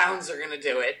the Browns are going to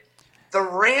do it. The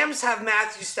Rams have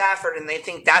Matthew Stafford, and they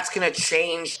think that's going to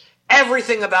change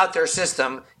everything about their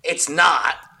system. It's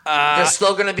not. They're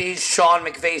still going to be Sean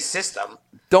McVay's system.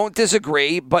 Don't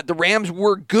disagree, but the Rams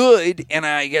were good, and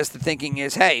I guess the thinking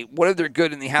is, hey, what if they're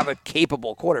good and they have a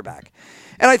capable quarterback?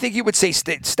 And I think you would say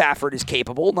Stafford is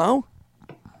capable, no?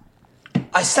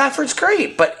 Stafford's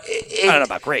great, but I don't know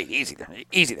about great. Easy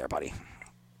there, buddy.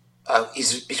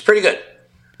 He's pretty good.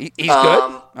 He's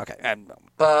good? Okay.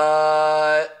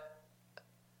 But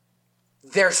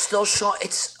they're still Sean.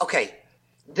 It's okay.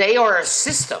 They are a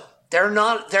system. They're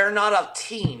not a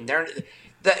team.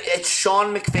 It's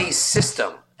Sean McVay's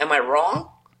system. Am I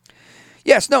wrong?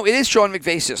 Yes, no, it is Sean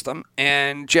McVay's system,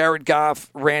 and Jared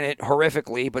Goff ran it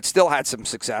horrifically, but still had some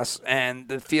success. And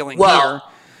the feeling here,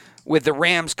 with the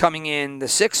Rams coming in the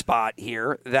 6th spot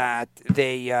here, that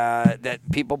that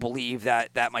people believe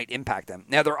that might impact them.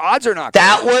 Now their odds are not.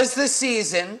 That was the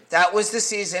season.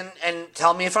 And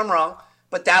tell me if I'm wrong,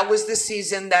 but that was the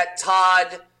season that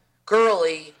Todd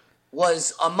Gurley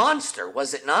was a monster,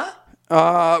 was it not?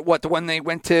 What, the one they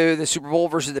went to the Super Bowl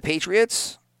versus the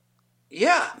Patriots?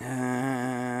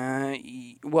 Yeah.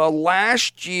 Well,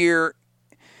 last year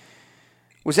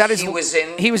was that his? He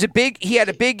had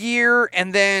a big year,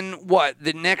 and then what?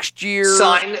 The next year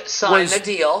signed the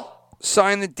deal.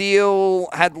 Signed the deal.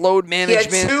 Had load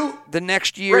management. He had 2 the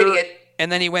next year, and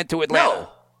then he went to Atlanta.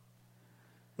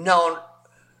 No.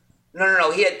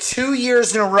 He had 2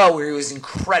 years in a row where he was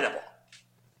incredible.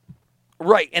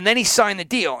 Right, and then he signed the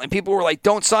deal, and people were like,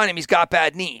 "Don't sign him. He's got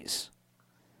bad knees."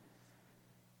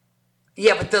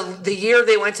 Yeah, but the year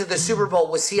they went to the Super Bowl,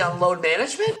 was he on load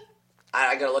management?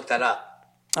 I got to look that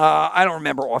up. I don't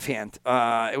remember offhand.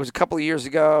 It was a couple of years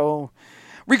ago.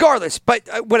 Regardless, but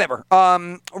whatever.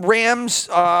 Rams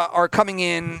are coming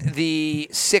in the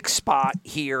 6th spot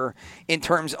here in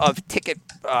terms of ticket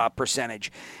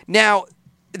percentage. Now,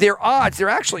 their odds, they're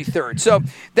actually 3rd. So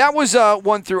that was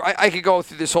 1 through. I could go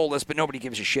through this whole list, but nobody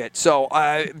gives a shit. So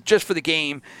just for the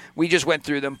game, we just went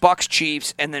through them. Bucks,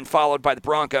 Chiefs, and then followed by the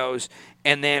Broncos.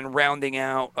 And then rounding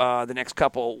out the next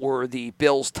couple were the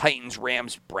Bills, Titans,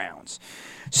 Rams, Browns.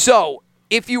 So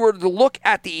if you were to look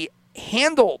at the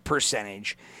handle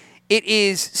percentage, it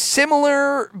is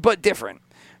similar but different.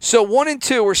 So 1 and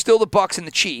 2 are still the Bucks and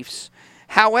the Chiefs.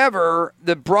 However,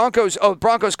 the Broncos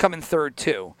come in 3rd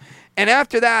too. And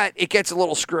after that, it gets a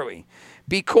little screwy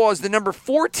because the number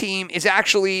 4 team is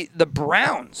actually the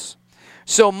Browns.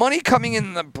 So money coming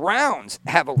in the Browns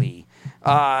heavily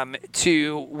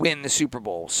to win the Super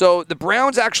Bowl. So the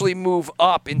Browns actually move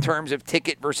up in terms of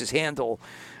ticket versus handle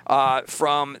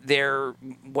from their,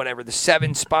 the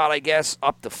 7 spot, I guess,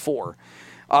 up to 4.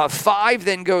 5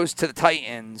 then goes to the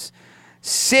Titans.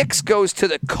 6 goes to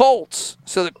the Colts.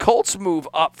 So the Colts move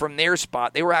up from their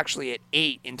spot. They were actually at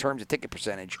 8 in terms of ticket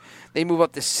percentage. They move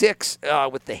up to 6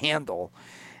 with the handle.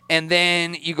 And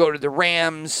then you go to the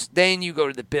Rams. Then you go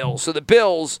to the Bills. So the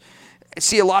Bills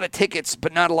see a lot of tickets,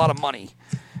 but not a lot of money.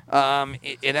 And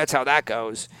that's how that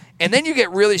goes. And then you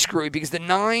get really screwy because the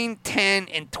 9, 10,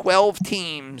 and 12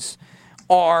 teams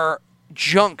are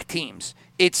junk teams.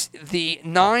 It's the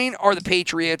 9 are the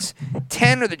Patriots,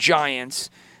 10 are the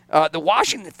Giants. The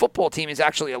Washington football team is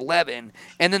actually 11,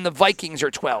 and then the Vikings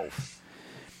are 12.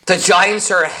 The Giants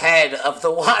are ahead of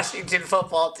the Washington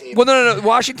football team. Well, no.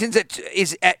 Washington's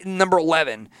is at number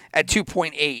 11 at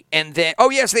 2.8, and then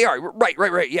yes, they are.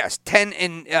 Right. Yes, 10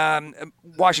 and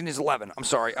Washington's 11. I'm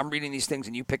sorry, I'm reading these things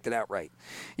and you picked it out right.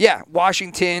 Yeah,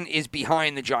 Washington is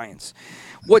behind the Giants.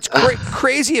 What's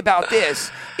crazy about this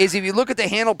is if you look at the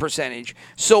handle percentage.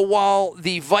 So while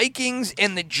the Vikings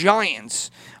and the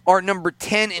Giants are number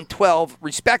 10 and 12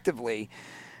 respectively,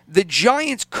 the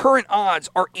Giants' current odds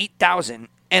are 8,000.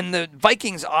 And the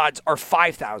Vikings' odds are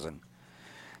 5,000.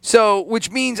 So, which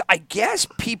means I guess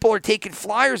people are taking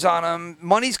flyers on them.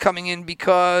 Money's coming in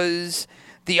because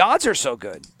the odds are so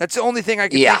good. That's the only thing I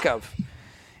can think of.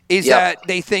 Is that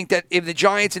they think that if the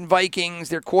Giants and Vikings,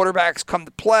 their quarterbacks come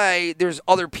to play, there's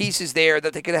other pieces there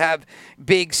that they could have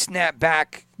big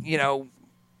snapback,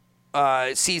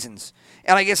 seasons.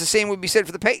 And I guess the same would be said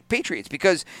for the Patriots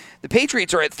because the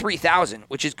Patriots are at 3,000,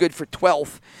 which is good for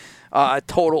 12th.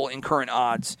 Total in current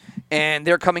odds, and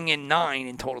they're coming in 9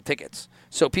 in total tickets.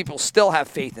 So people still have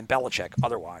faith in Belichick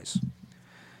otherwise.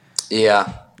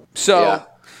 Yeah. So,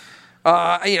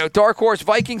 dark horse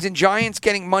Vikings and Giants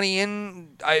getting money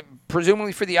in,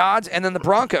 presumably for the odds, and then the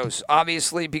Broncos,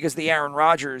 obviously, because the Aaron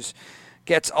Rodgers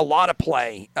gets a lot of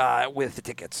play with the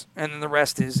tickets. And then the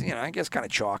rest is, I guess kind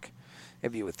of chalk,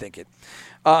 if you would think it.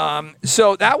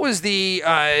 So that was the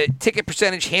ticket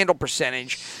percentage, handle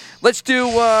percentage. Let's do,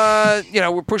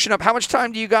 we're pushing up. How much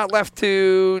time do you got left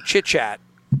to chit-chat?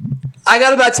 I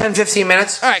got about 10, 15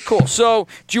 minutes. All right, cool. So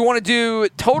do you want to do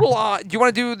total do you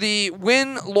want to do the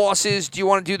win-losses? Do you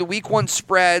want to do the Week 1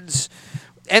 spreads,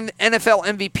 and NFL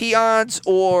MVP odds,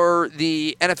 or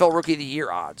the NFL Rookie of the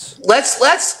Year odds? Let's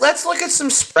look at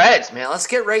some spreads, man. Let's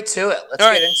get right to it. Let's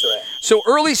get into it. So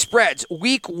early spreads,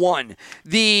 Week 1.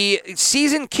 The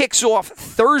season kicks off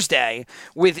Thursday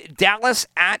with Dallas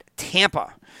at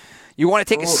Tampa. You want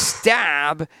to take a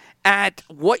stab at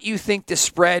what you think the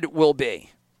spread will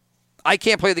be. I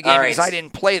can't play the game because I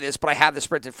didn't play this, but I have the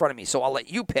spreads in front of me, so I'll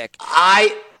let you pick.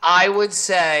 I would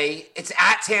say it's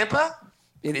at Tampa.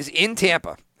 It is in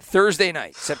Tampa, Thursday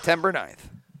night, September 9th.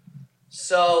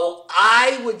 So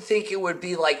I would think it would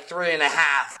be like 3.5,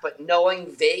 but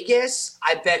knowing Vegas,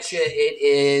 I bet you it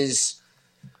is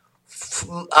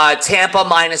Tampa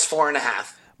minus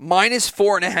 4.5. Minus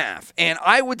 4.5. And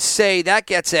I would say that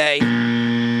gets a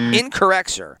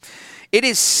incorrect, sir. It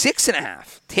is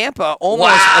 6.5. Tampa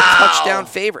almost a touchdown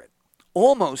favorite.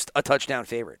 Almost a touchdown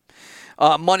favorite.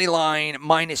 Money line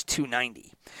minus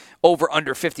 290. Over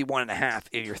under 51.5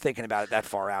 if you're thinking about it that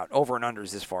far out. Over and under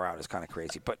is this far out is kind of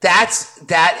crazy. But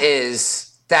that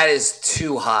is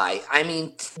too high. I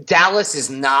mean, Dallas is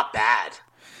not bad.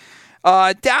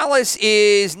 Dallas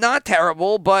is not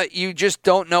terrible, but you just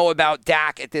don't know about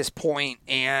Dak at this point,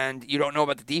 and you don't know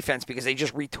about the defense because they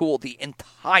just retooled the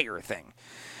entire thing.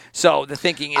 So the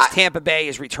thinking is Tampa Bay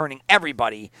is returning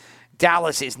everybody.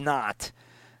 Dallas is not.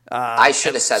 I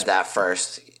should have said that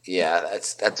first. Yeah,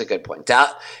 that's a good point.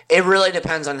 It really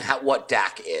depends on what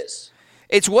Dak is.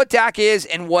 It's what Dak is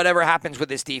and whatever happens with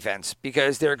this defense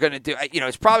because they're going to do,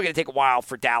 it's probably going to take a while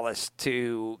for Dallas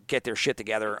to get their shit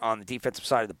together on the defensive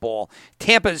side of the ball.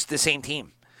 Tampa's the same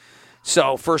team.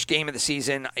 So first game of the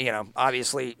season,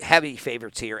 obviously heavy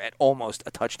favorites here at almost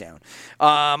a touchdown.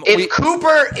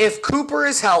 If Cooper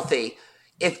is healthy,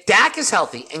 if Dak is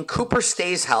healthy and Cooper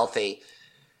stays healthy,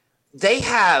 they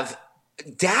have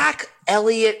Dak,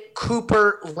 Elliott,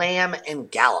 Cooper, Lamb, and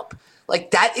Gallup.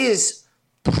 Like that is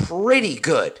pretty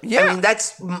good. Yeah.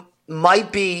 I mean,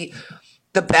 might be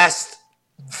the best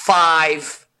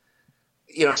 5,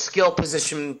 skill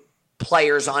position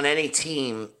players on any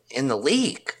team in the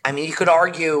league. I mean, you could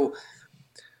argue.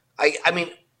 I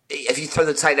mean, if you throw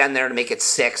the tight end there to make it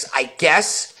 6, I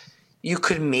guess you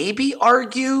could maybe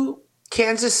argue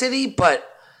Kansas City, but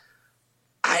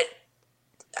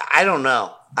I don't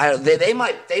know. They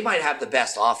might have the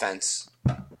best offense.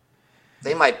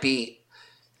 They might be.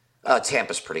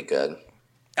 Tampa's pretty good.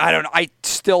 I don't know. I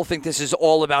still think this is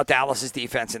all about Dallas's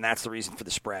defense, and that's the reason for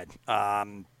the spread.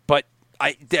 But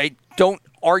I don't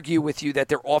argue with you that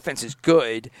their offense is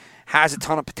good, has a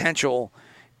ton of potential.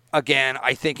 Again,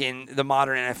 I think in the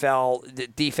modern NFL, the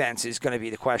defense is going to be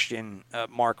the question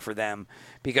mark for them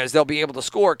because they'll be able to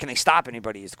score. Can they stop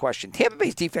anybody is the question. Tampa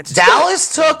Bay's defense is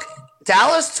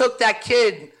Dallas took that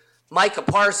kid, Micah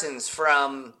Parsons,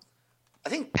 from I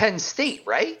think Penn State,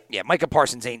 right? Yeah, Micah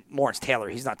Parsons ain't Lawrence Taylor.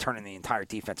 He's not turning the entire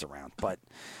defense around. But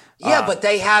but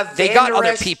they have they got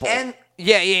other people.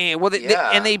 Yeah. Well,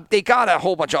 they got a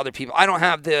whole bunch of other people. I don't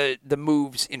have the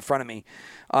moves in front of me.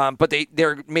 But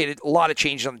they're made a lot of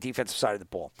changes on the defensive side of the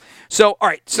ball. So, all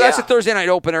right. So that's a Thursday night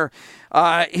opener.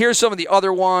 Here's some of the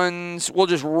other ones. We'll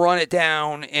just run it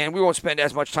down, and we won't spend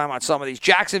as much time on some of these.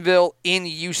 Jacksonville in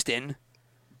Houston.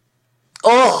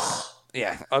 Oh.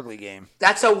 Yeah, ugly game.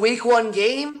 That's a week 1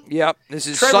 game? Yep. This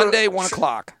is Sunday, 1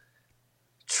 o'clock.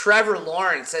 Trevor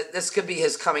Lawrence, this could be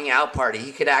his coming out party.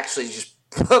 He could actually just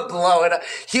blow it up.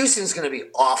 Houston's going to be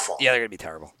awful. Yeah, they're going to be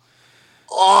terrible.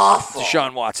 Awful.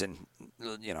 Deshaun Watson,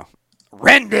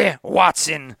 Randy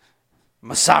Watson,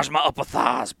 massage my upper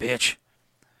thighs, bitch.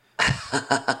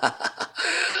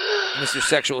 Mr.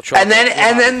 Sexual Chocolate.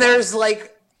 And then there's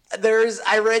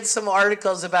I read some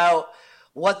articles about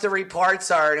what the reports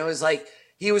are, and it was like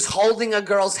he was holding a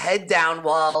girl's head down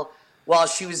while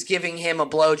she was giving him a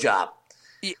blowjob.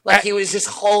 Like he was just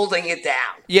holding it down.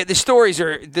 Yeah, the stories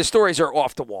are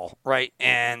off the wall, right?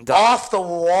 And off the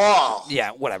wall. Yeah,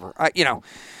 whatever.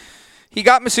 He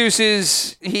got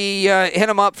masseuses. He hit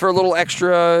him up for a little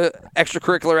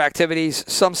extracurricular activities.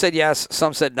 Some said yes,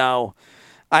 some said no.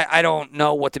 I don't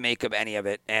know what to make of any of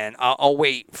it, and I'll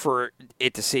wait for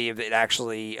it to see if it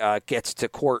actually gets to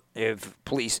court. If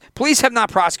police have not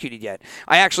prosecuted yet.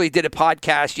 I actually did a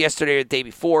podcast yesterday or the day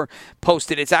before,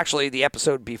 posted. It's actually the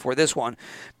episode before this one,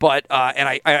 but and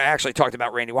I actually talked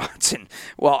about Randy Watson.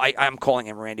 Well, I'm calling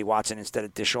him Randy Watson instead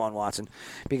of Deshaun Watson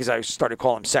because I started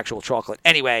calling him Sexual Chocolate.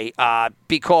 Anyway,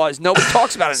 because nobody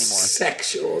talks about it anymore.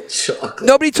 Sexual Chocolate.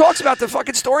 Nobody talks about the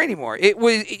fucking story anymore. It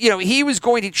was, he was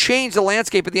going to change the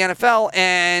landscape of the NFL,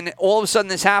 and all of a sudden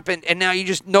this happened, and now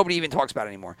nobody even talks about it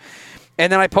anymore.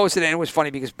 And then I posted it, and it was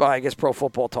funny because I guess Pro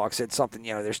Football Talk said something,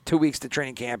 there's 2 weeks to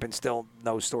training camp and still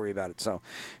no story about it. So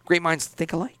great minds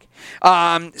think alike.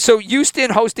 So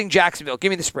Houston hosting Jacksonville. Give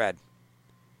me the spread.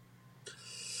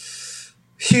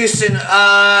 Houston,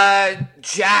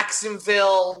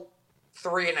 Jacksonville,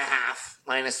 3.5,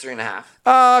 minus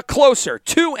 3.5. Closer,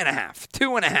 2.5,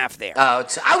 2.5 there. Oh,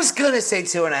 I was gonna say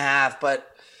 2.5, but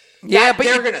yeah, but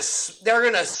they're gonna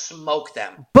smoke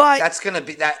them. But that's gonna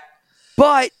be that.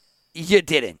 But you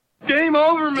didn't. Game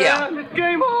over, man. Yeah. It's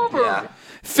game over. Yeah.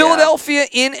 Philadelphia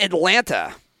in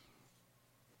Atlanta.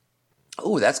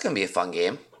 Ooh, that's gonna be a fun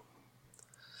game.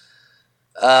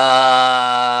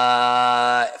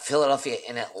 Philadelphia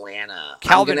in Atlanta.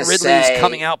 Calvin Ridley's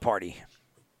coming out party.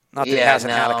 Not that he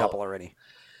hasn't had a couple already.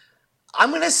 I'm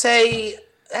going to say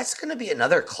that's going to be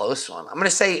another close one. I'm going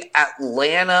to say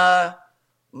Atlanta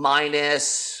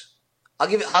minus. I'll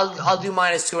do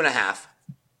minus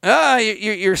 2.5.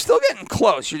 You're still getting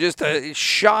close. You're just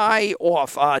shy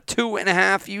off.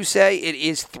 2.5. You say it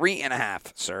is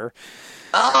 3.5, sir.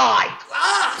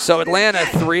 So Atlanta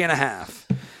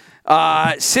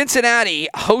 3.5. Cincinnati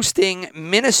hosting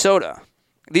Minnesota.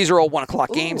 These are all 1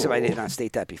 o'clock games. If I did not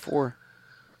state that before.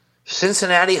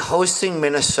 Cincinnati hosting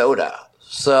Minnesota.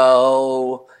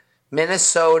 So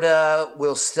Minnesota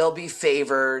will still be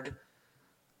favored,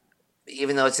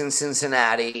 even though it's in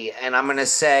Cincinnati. And I'm going to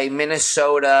say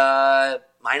Minnesota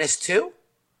minus 2.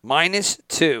 Minus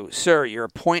 2. Sir, you're a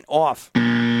point off.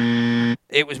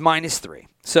 It was minus 3.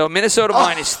 So Minnesota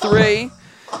minus 3.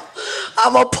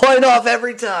 I'm a point off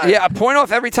every time. Yeah, a point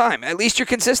off every time. At least you're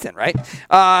consistent, right?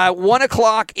 1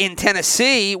 o'clock in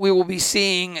Tennessee, we will be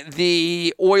seeing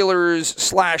the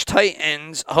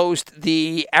Oilers/Titans host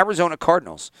the Arizona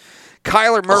Cardinals.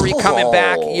 Kyler Murray coming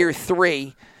back year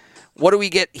 3. What do we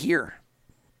get here?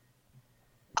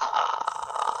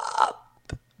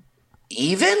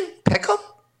 Even? Pick 'em?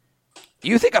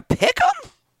 You think a pick 'em?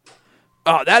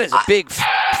 Oh, that is a big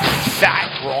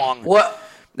fat wrong. What?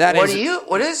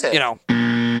 What is it?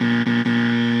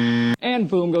 And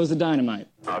boom goes the dynamite.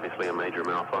 Obviously a major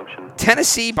malfunction.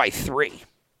 Tennessee by 3.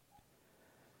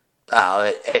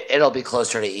 Oh, it'll be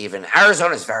closer to even.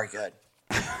 Arizona's very good.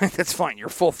 That's fine. You're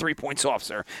full 3 points off,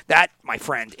 sir. That, my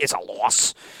friend, is a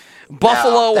loss.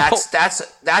 Buffalo. No,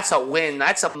 that's a win.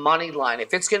 That's a money line.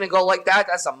 If it's going to go like that,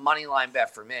 that's a money line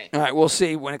bet for me. All right, we'll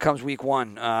see when it comes week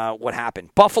 1 what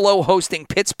happened. Buffalo hosting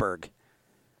Pittsburgh.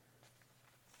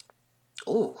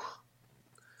 Ooh.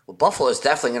 Well, Buffalo's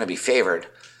definitely going to be favored.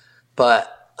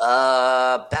 But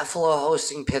Buffalo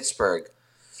hosting Pittsburgh.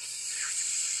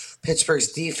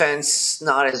 Pittsburgh's defense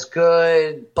not as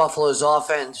good. Buffalo's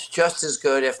offense just as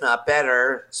good, if not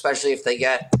better, especially if they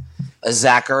get a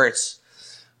Zach Ertz.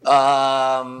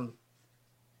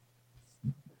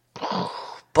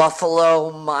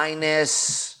 Buffalo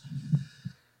minus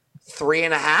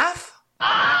 3.5?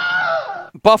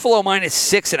 Buffalo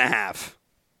minus 6.5.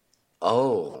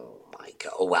 Oh, my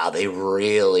God. Oh, wow. They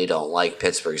really don't like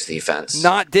Pittsburgh's defense.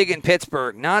 Not digging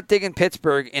Pittsburgh. Not digging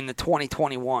Pittsburgh in the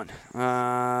 2021.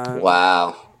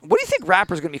 Wow. What do you think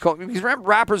Rapper's going to be called? Because remember,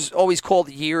 Rapper's always called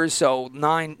years, so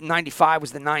 995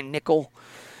 was the 9 nickel.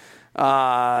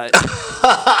 Right?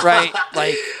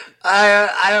 Like,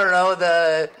 I don't know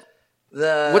the.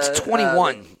 What's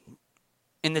 21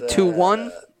 in the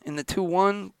 2-1? In the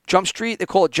 2-1 Jump Street, they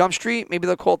call it Jump Street. Maybe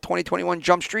they'll call it 2021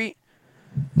 Jump Street.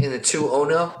 In the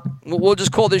 2-0? We'll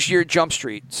just call this year Jump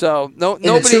Street. So nobody.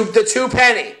 The two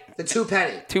penny. The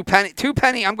two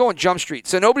penny. I'm going Jump Street.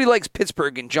 So nobody likes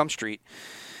Pittsburgh in Jump Street.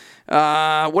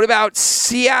 What about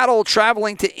Seattle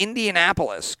traveling to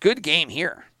Indianapolis? Good game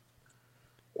here.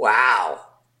 Wow.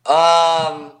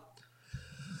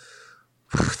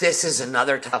 This is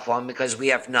another tough one because we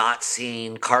have not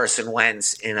seen Carson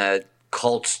Wentz in a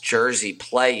Colts jersey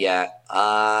play yet.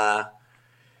 I'm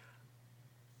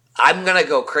gonna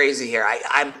go crazy here.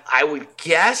 I would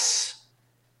guess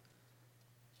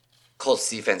Colts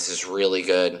defense is really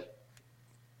good.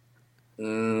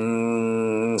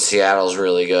 Seattle's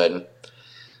really good.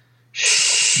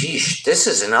 Sheesh, this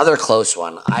is another close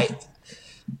one.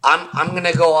 I'm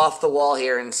gonna go off the wall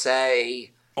here and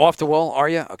say off the wall. Are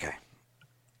you okay?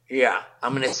 Yeah,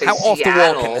 I'm gonna say how Seattle, off the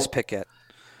wall can this pick get?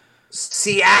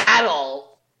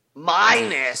 Seattle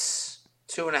minus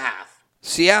 2.5.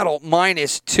 Seattle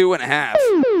minus 2.5,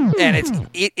 and it's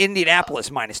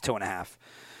Indianapolis minus 2.5.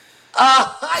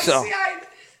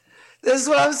 This is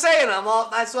what I'm saying.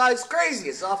 That's why it's crazy.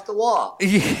 It's off the wall.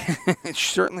 Yeah, it's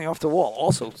certainly off the wall.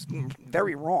 Also,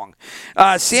 very wrong.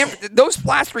 Those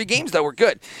last 3 games though were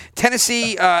good.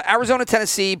 Tennessee, Arizona,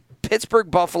 Tennessee, Pittsburgh,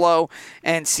 Buffalo,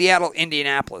 and Seattle,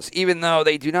 Indianapolis. Even though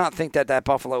they do not think that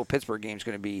Buffalo-Pittsburgh game is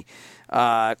going to be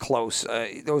close,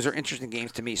 those are interesting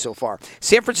games to me so far.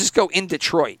 San Francisco in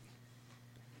Detroit.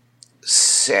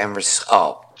 San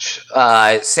Francisco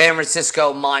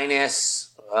minus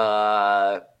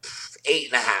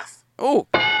 8.5. Oh,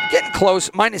 getting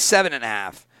close. Minus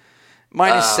 7.5.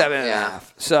 Minus 7.5. Yeah.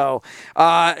 So,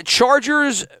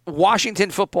 Chargers,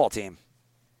 Washington football team.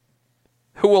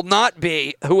 Who will not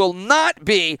be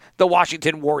the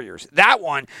Washington Warriors. That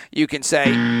one you can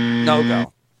say no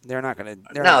go. They're not going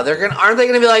to. No, they're going. Aren't they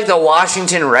going to be like the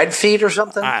Washington Red Feet or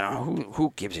something? I don't know.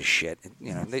 Who gives a shit?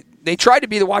 You know, they tried to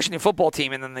be the Washington football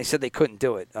team, and then they said they couldn't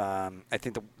do it. I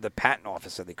think the patent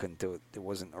office said they couldn't do it. It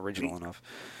wasn't original enough.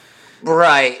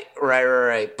 Right.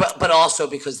 But also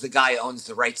because the guy owns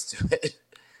the rights to it.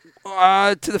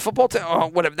 To the football team,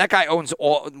 whatever. That guy owns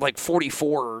all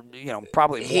 44.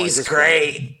 Probably more. He's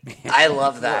great. I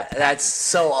love that. That's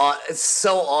so. It's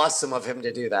so awesome of him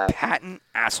to do that. Patent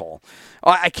asshole.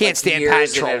 I can't stand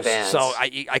patent trolls, so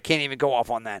I can't even go off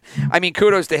on that. I mean,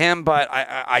 kudos to him, but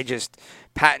I just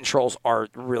patent trolls are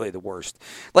really the worst.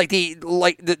 Like the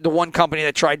one company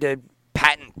that tried to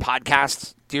patent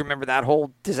podcasts. Do you remember that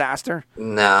whole disaster?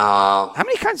 No. How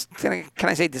many times can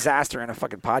I say disaster in a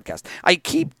fucking podcast? I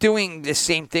keep doing the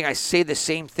same thing. I say the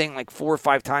same thing like 4 or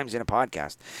 5 times in a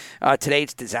podcast. Today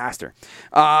it's disaster.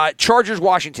 Chargers,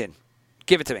 Washington.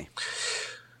 Give it to me.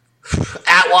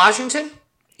 At Washington?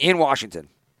 In Washington.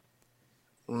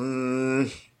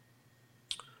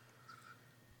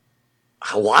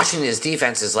 Washington's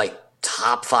defense is like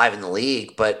top 5 in the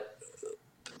league, but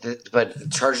the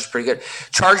Chargers pretty good.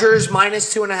 Chargers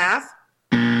minus 2.5.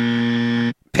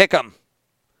 Pick 'em.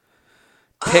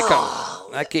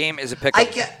 That game is a pick 'em.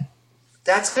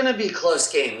 That's going to be a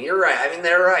close game. You're right. I mean,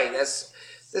 they're right. This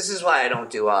is why I don't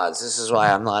do odds. This is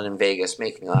why I'm not in Vegas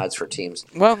making odds for teams.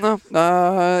 Well, no.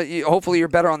 Hopefully you're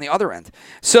better on the other end.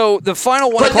 So the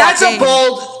final 1 o'clock game.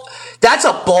 That's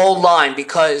a bold line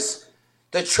because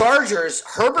the Chargers,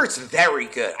 Herbert's very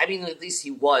good. I mean, at least he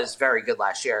was very good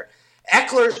last year.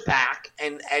 Eckler's back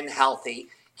and healthy.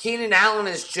 Keenan Allen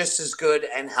is just as good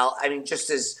and just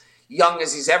as young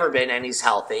as he's ever been, and he's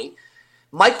healthy.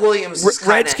 Mike Williams is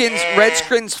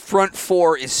Redskins front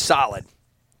 4 is solid.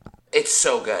 It's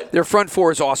so good. Their front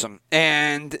 4 is awesome.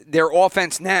 And their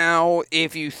offense now,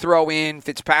 if you throw in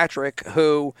Fitzpatrick,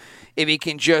 who, if he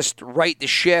can just right the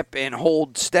ship and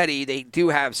hold steady, they do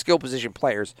have skill position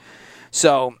players.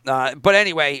 So, but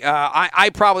anyway,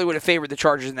 I probably would have favored the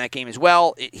Chargers in that game as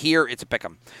well. Here, it's a pick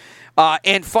 'em.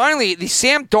 And finally, the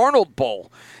Sam Darnold Bowl,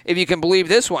 if you can believe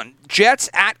this one. Jets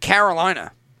at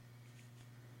Carolina.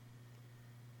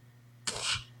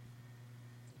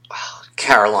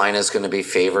 Carolina's going to be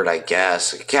favored, I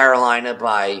guess. Carolina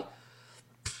by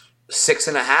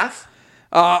 6.5?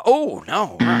 Oh,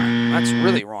 no. That's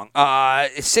really wrong.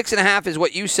 6.5 is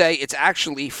what you say. It's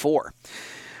actually 4.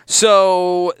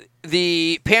 So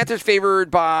the Panthers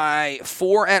favored by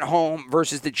 4 at home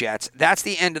versus the Jets. That's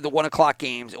the end of the 1 o'clock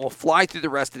games. It will fly through the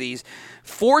rest of these.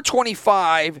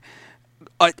 4:25,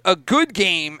 a good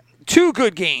game two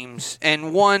good games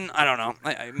and one, I don't know,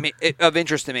 of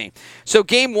interest to me. So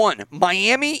game one,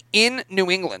 Miami in New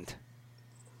England.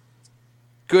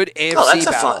 Good AFC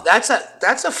battle. That's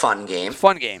a fun game.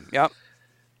 Fun game, yep.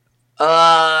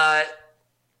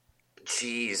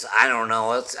 Geez, I don't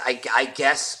know. I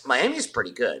guess Miami's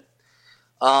pretty good.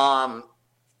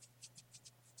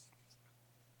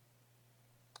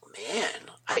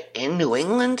 In New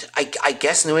England, I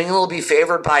guess New England will be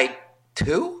favored by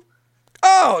 2.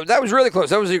 Oh, that was really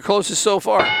close. That was your closest so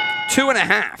far.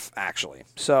 2.5, actually.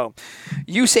 So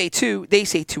you say 2, they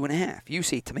say 2.5. You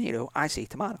say tomato, I say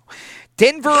tomato.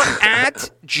 Denver at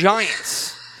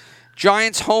Giants.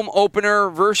 Giants home opener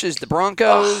versus the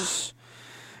Broncos.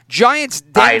 Giants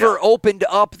Denver opened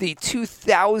up the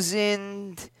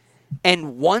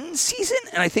 2001 season,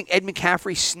 and I think Ed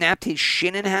McCaffrey snapped his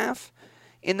shin in half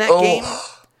in that game.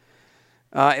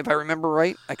 If I remember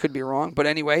right, I could be wrong, but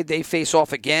anyway, they face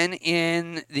off again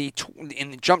in the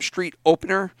Jump Street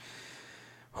opener.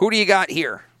 Who do you got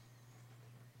here?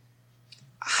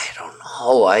 I don't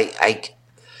know.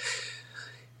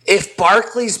 If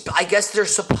Barkley's, I guess they're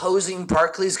supposing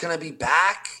Barkley's going to be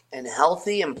back and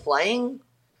healthy and playing,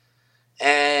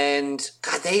 and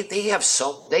God, they do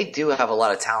have a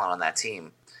lot of talent on that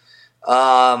team.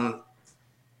 I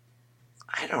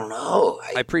don't know.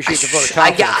 I appreciate the vote of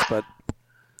confidence, but.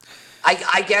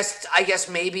 I guess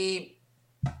maybe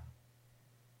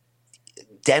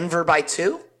Denver by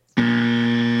 2.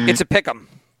 It's a pick'em.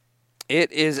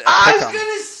 It is a pick'em.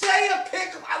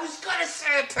 I was gonna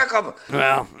say a pick'em.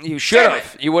 Well, you should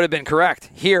have. You would have been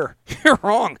correct. Here, you're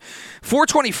wrong.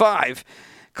 425.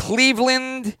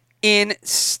 Cleveland in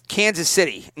Kansas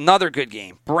City. Another good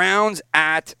game. Browns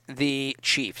at the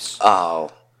Chiefs.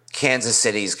 Oh, Kansas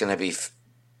City's gonna be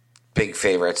big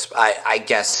favorites. I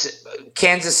guess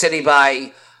Kansas City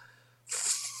by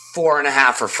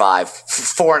 4.5 or 5.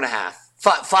 4.5.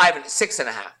 5 and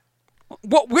 6.5.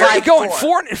 What? Where are you going?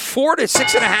 4 to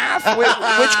 6.5?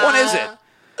 Which one is it?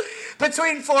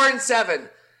 Between 4 and 7.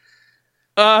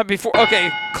 Okay,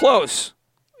 close.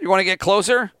 You want to get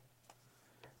closer?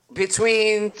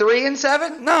 Between 3 and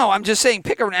 7? No, I'm just saying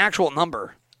pick an actual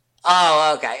number.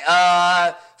 Oh, okay.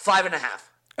 5.5.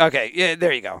 Okay, yeah,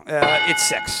 there you go. It's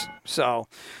 6. So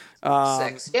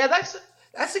 6. Yeah, that's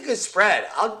a good spread.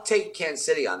 I'll take Kansas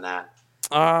City on that.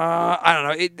 I don't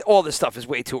know. All this stuff is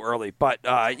way too early, but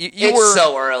it's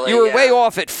so early. You were way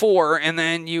off at 4, and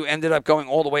then you ended up going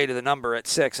all the way to the number at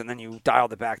 6, and then you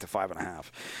dialed it back to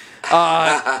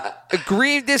 5.5.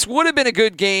 Agreed. This would have been a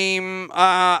good game.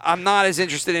 I'm not as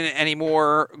interested in it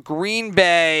anymore. Green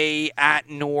Bay at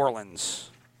New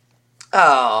Orleans.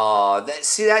 Oh,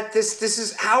 this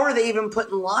is how are they even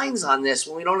putting lines on this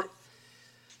when we don't?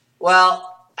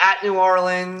 Well, at New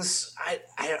Orleans,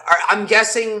 I'm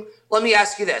guessing. Let me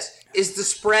ask you this: is the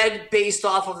spread based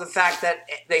off of the fact that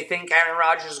they think Aaron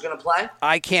Rodgers is going to play?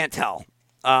 I can't tell.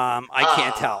 I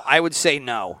can't tell. I would say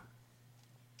no.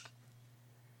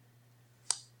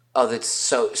 Oh, that's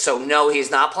so no,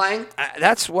 he's not playing?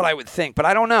 That's what I would think, but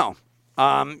I don't know.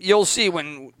 You'll see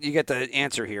when you get the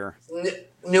answer here.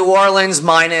 New Orleans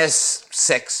minus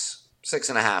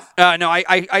 6.5. No,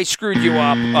 I screwed you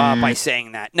up by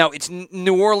saying that. No, it's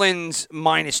New Orleans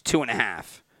minus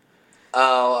 2.5.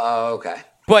 Oh, okay.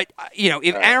 But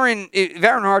if Aaron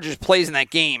Rodgers plays in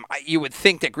that game, you would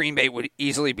think that Green Bay would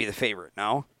easily be the favorite.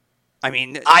 No, I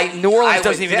mean New Orleans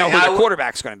doesn't even know who the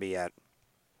quarterback's going to be yet.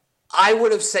 I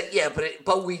would have said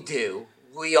but we do.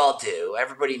 We all do.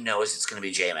 Everybody knows it's going to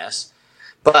be Jameis,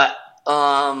 but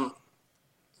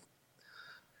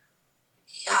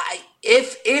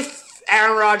if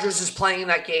Aaron Rodgers is playing in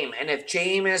that game, and if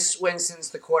Jameis Winston's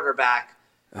the quarterback,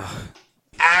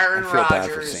 Aaron Rodgers. I feel bad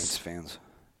for Saints fans.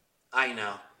 I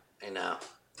know.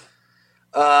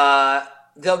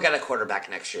 They'll get a quarterback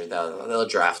next year, though. They'll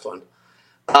draft one.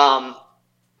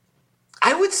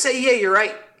 I would say, yeah, you're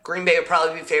right. Green Bay would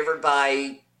probably be favored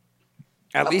by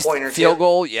at least point or field 2.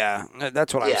 Goal. Yeah,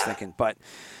 that's what I was thinking. But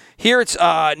here it's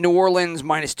New Orleans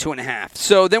minus 2.5.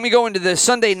 So then we go into the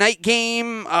Sunday night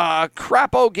game,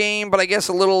 crapo game, but I guess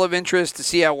a little of interest to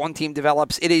see how one team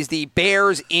develops. It is the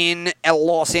Bears in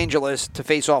Los Angeles to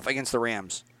face off against the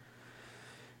Rams.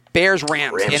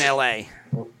 Rams in L.A.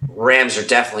 Rams are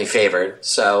definitely favored.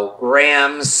 So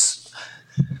Rams,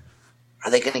 are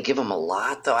they going to give them a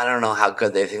lot, though? I don't know how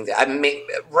good they think.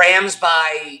 Rams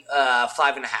by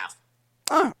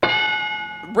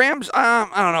 5.5. Rams, I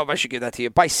don't know if I should give that to you.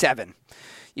 By 7.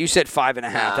 You said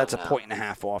 5.5. That's a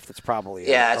 1.5 off. That's probably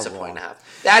that's a 1.5.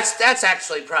 That's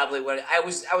actually probably what I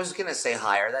was going to say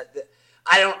higher.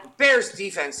 Bears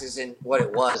defense isn't what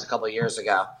it was a couple of years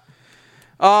ago.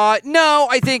 No,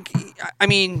 I think. I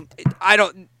mean,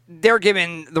 they're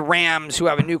giving the Rams, who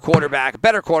have a new quarterback, a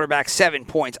better quarterback, 7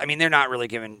 points. I mean, they're not really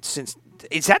giving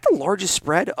is that the largest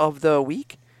spread of the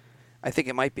week? I think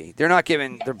it might be. They're not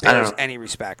giving the Bears any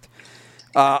respect.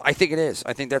 I think it is.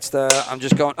 I think that's I'm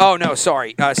just going. Oh no,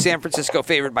 sorry. San Francisco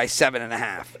favored by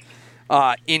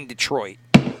 7.5 in Detroit.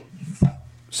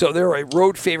 So they're a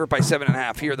road favorite by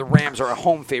 7.5. Here, the Rams are a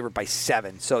home favorite by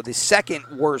 7. So the second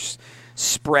worst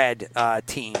spread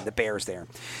team, the Bears there.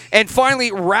 And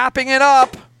finally, wrapping it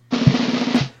up,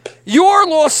 your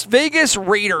Las Vegas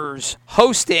Raiders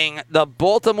hosting the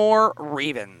Baltimore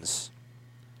Ravens.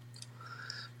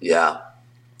 Yeah,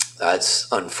 that's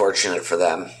unfortunate for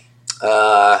them.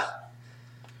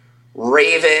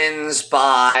 Ravens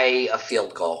by a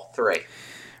field goal, 3.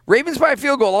 Ravens by a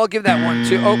field goal. I'll give that one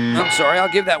to. Oh, I'm sorry.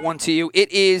 I'll give that one to you.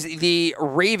 It is the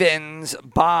Ravens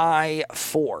by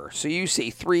 4. So you say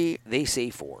 3, they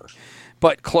say 4,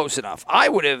 but close enough. I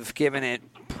would have given it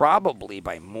probably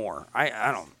by more.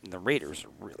 I don't. The Raiders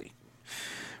are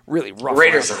really rough.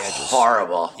 Raiders around are the edges.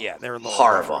 horrible. Yeah, they're a little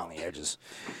horrible rough on the edges.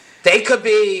 They could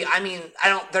be. I mean,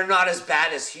 they're not as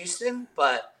bad as Houston,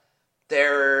 but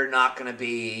they're not going to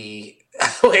be.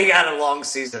 We got a long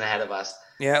season ahead of us.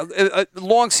 Yeah, a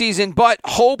long season, but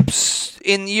hopes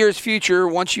in years future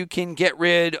once you can get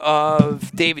rid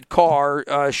of David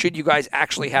Carr, should you guys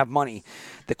actually have money.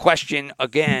 The question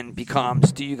again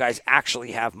becomes, do you guys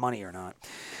actually have money or not?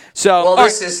 So well,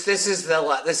 this is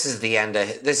the end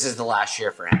of this is the last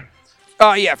year for him.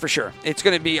 Yeah, for sure. It's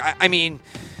going to be I mean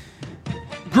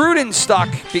Gruden's stuck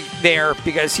there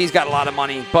because he's got a lot of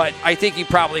money, but I think you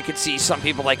probably could see some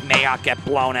people like Mayock get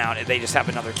blown out if they just have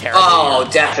another terrible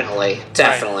year. Definitely.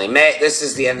 Right. This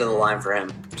is the end of the line for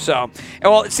him. So,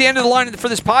 well, it's the end of the line for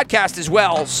this podcast as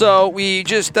well. So we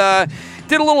just did a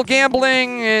little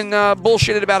gambling and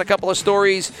bullshitted about a couple of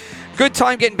stories. Good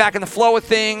time getting back in the flow of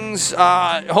things.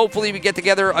 Hopefully we get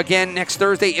together again next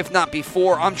Thursday, if not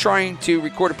before. I'm trying to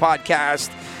record a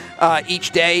podcast each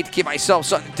day to give myself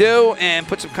something to do and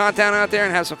put some content out there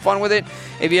and have some fun with it.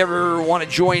 If you ever want to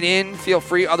join in, feel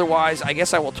free. Otherwise, I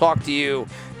guess I will talk to you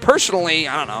personally,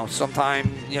 I don't know,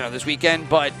 sometime, this weekend,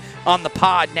 but on the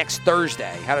pod next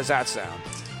Thursday. How does that sound?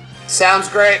 Sounds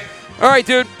great. All right,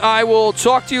 dude. I will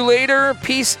talk to you later.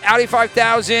 Peace, Audi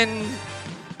 5000.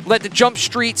 Let the Jump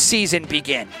Street season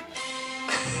begin.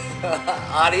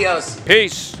 Adios.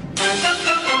 Peace.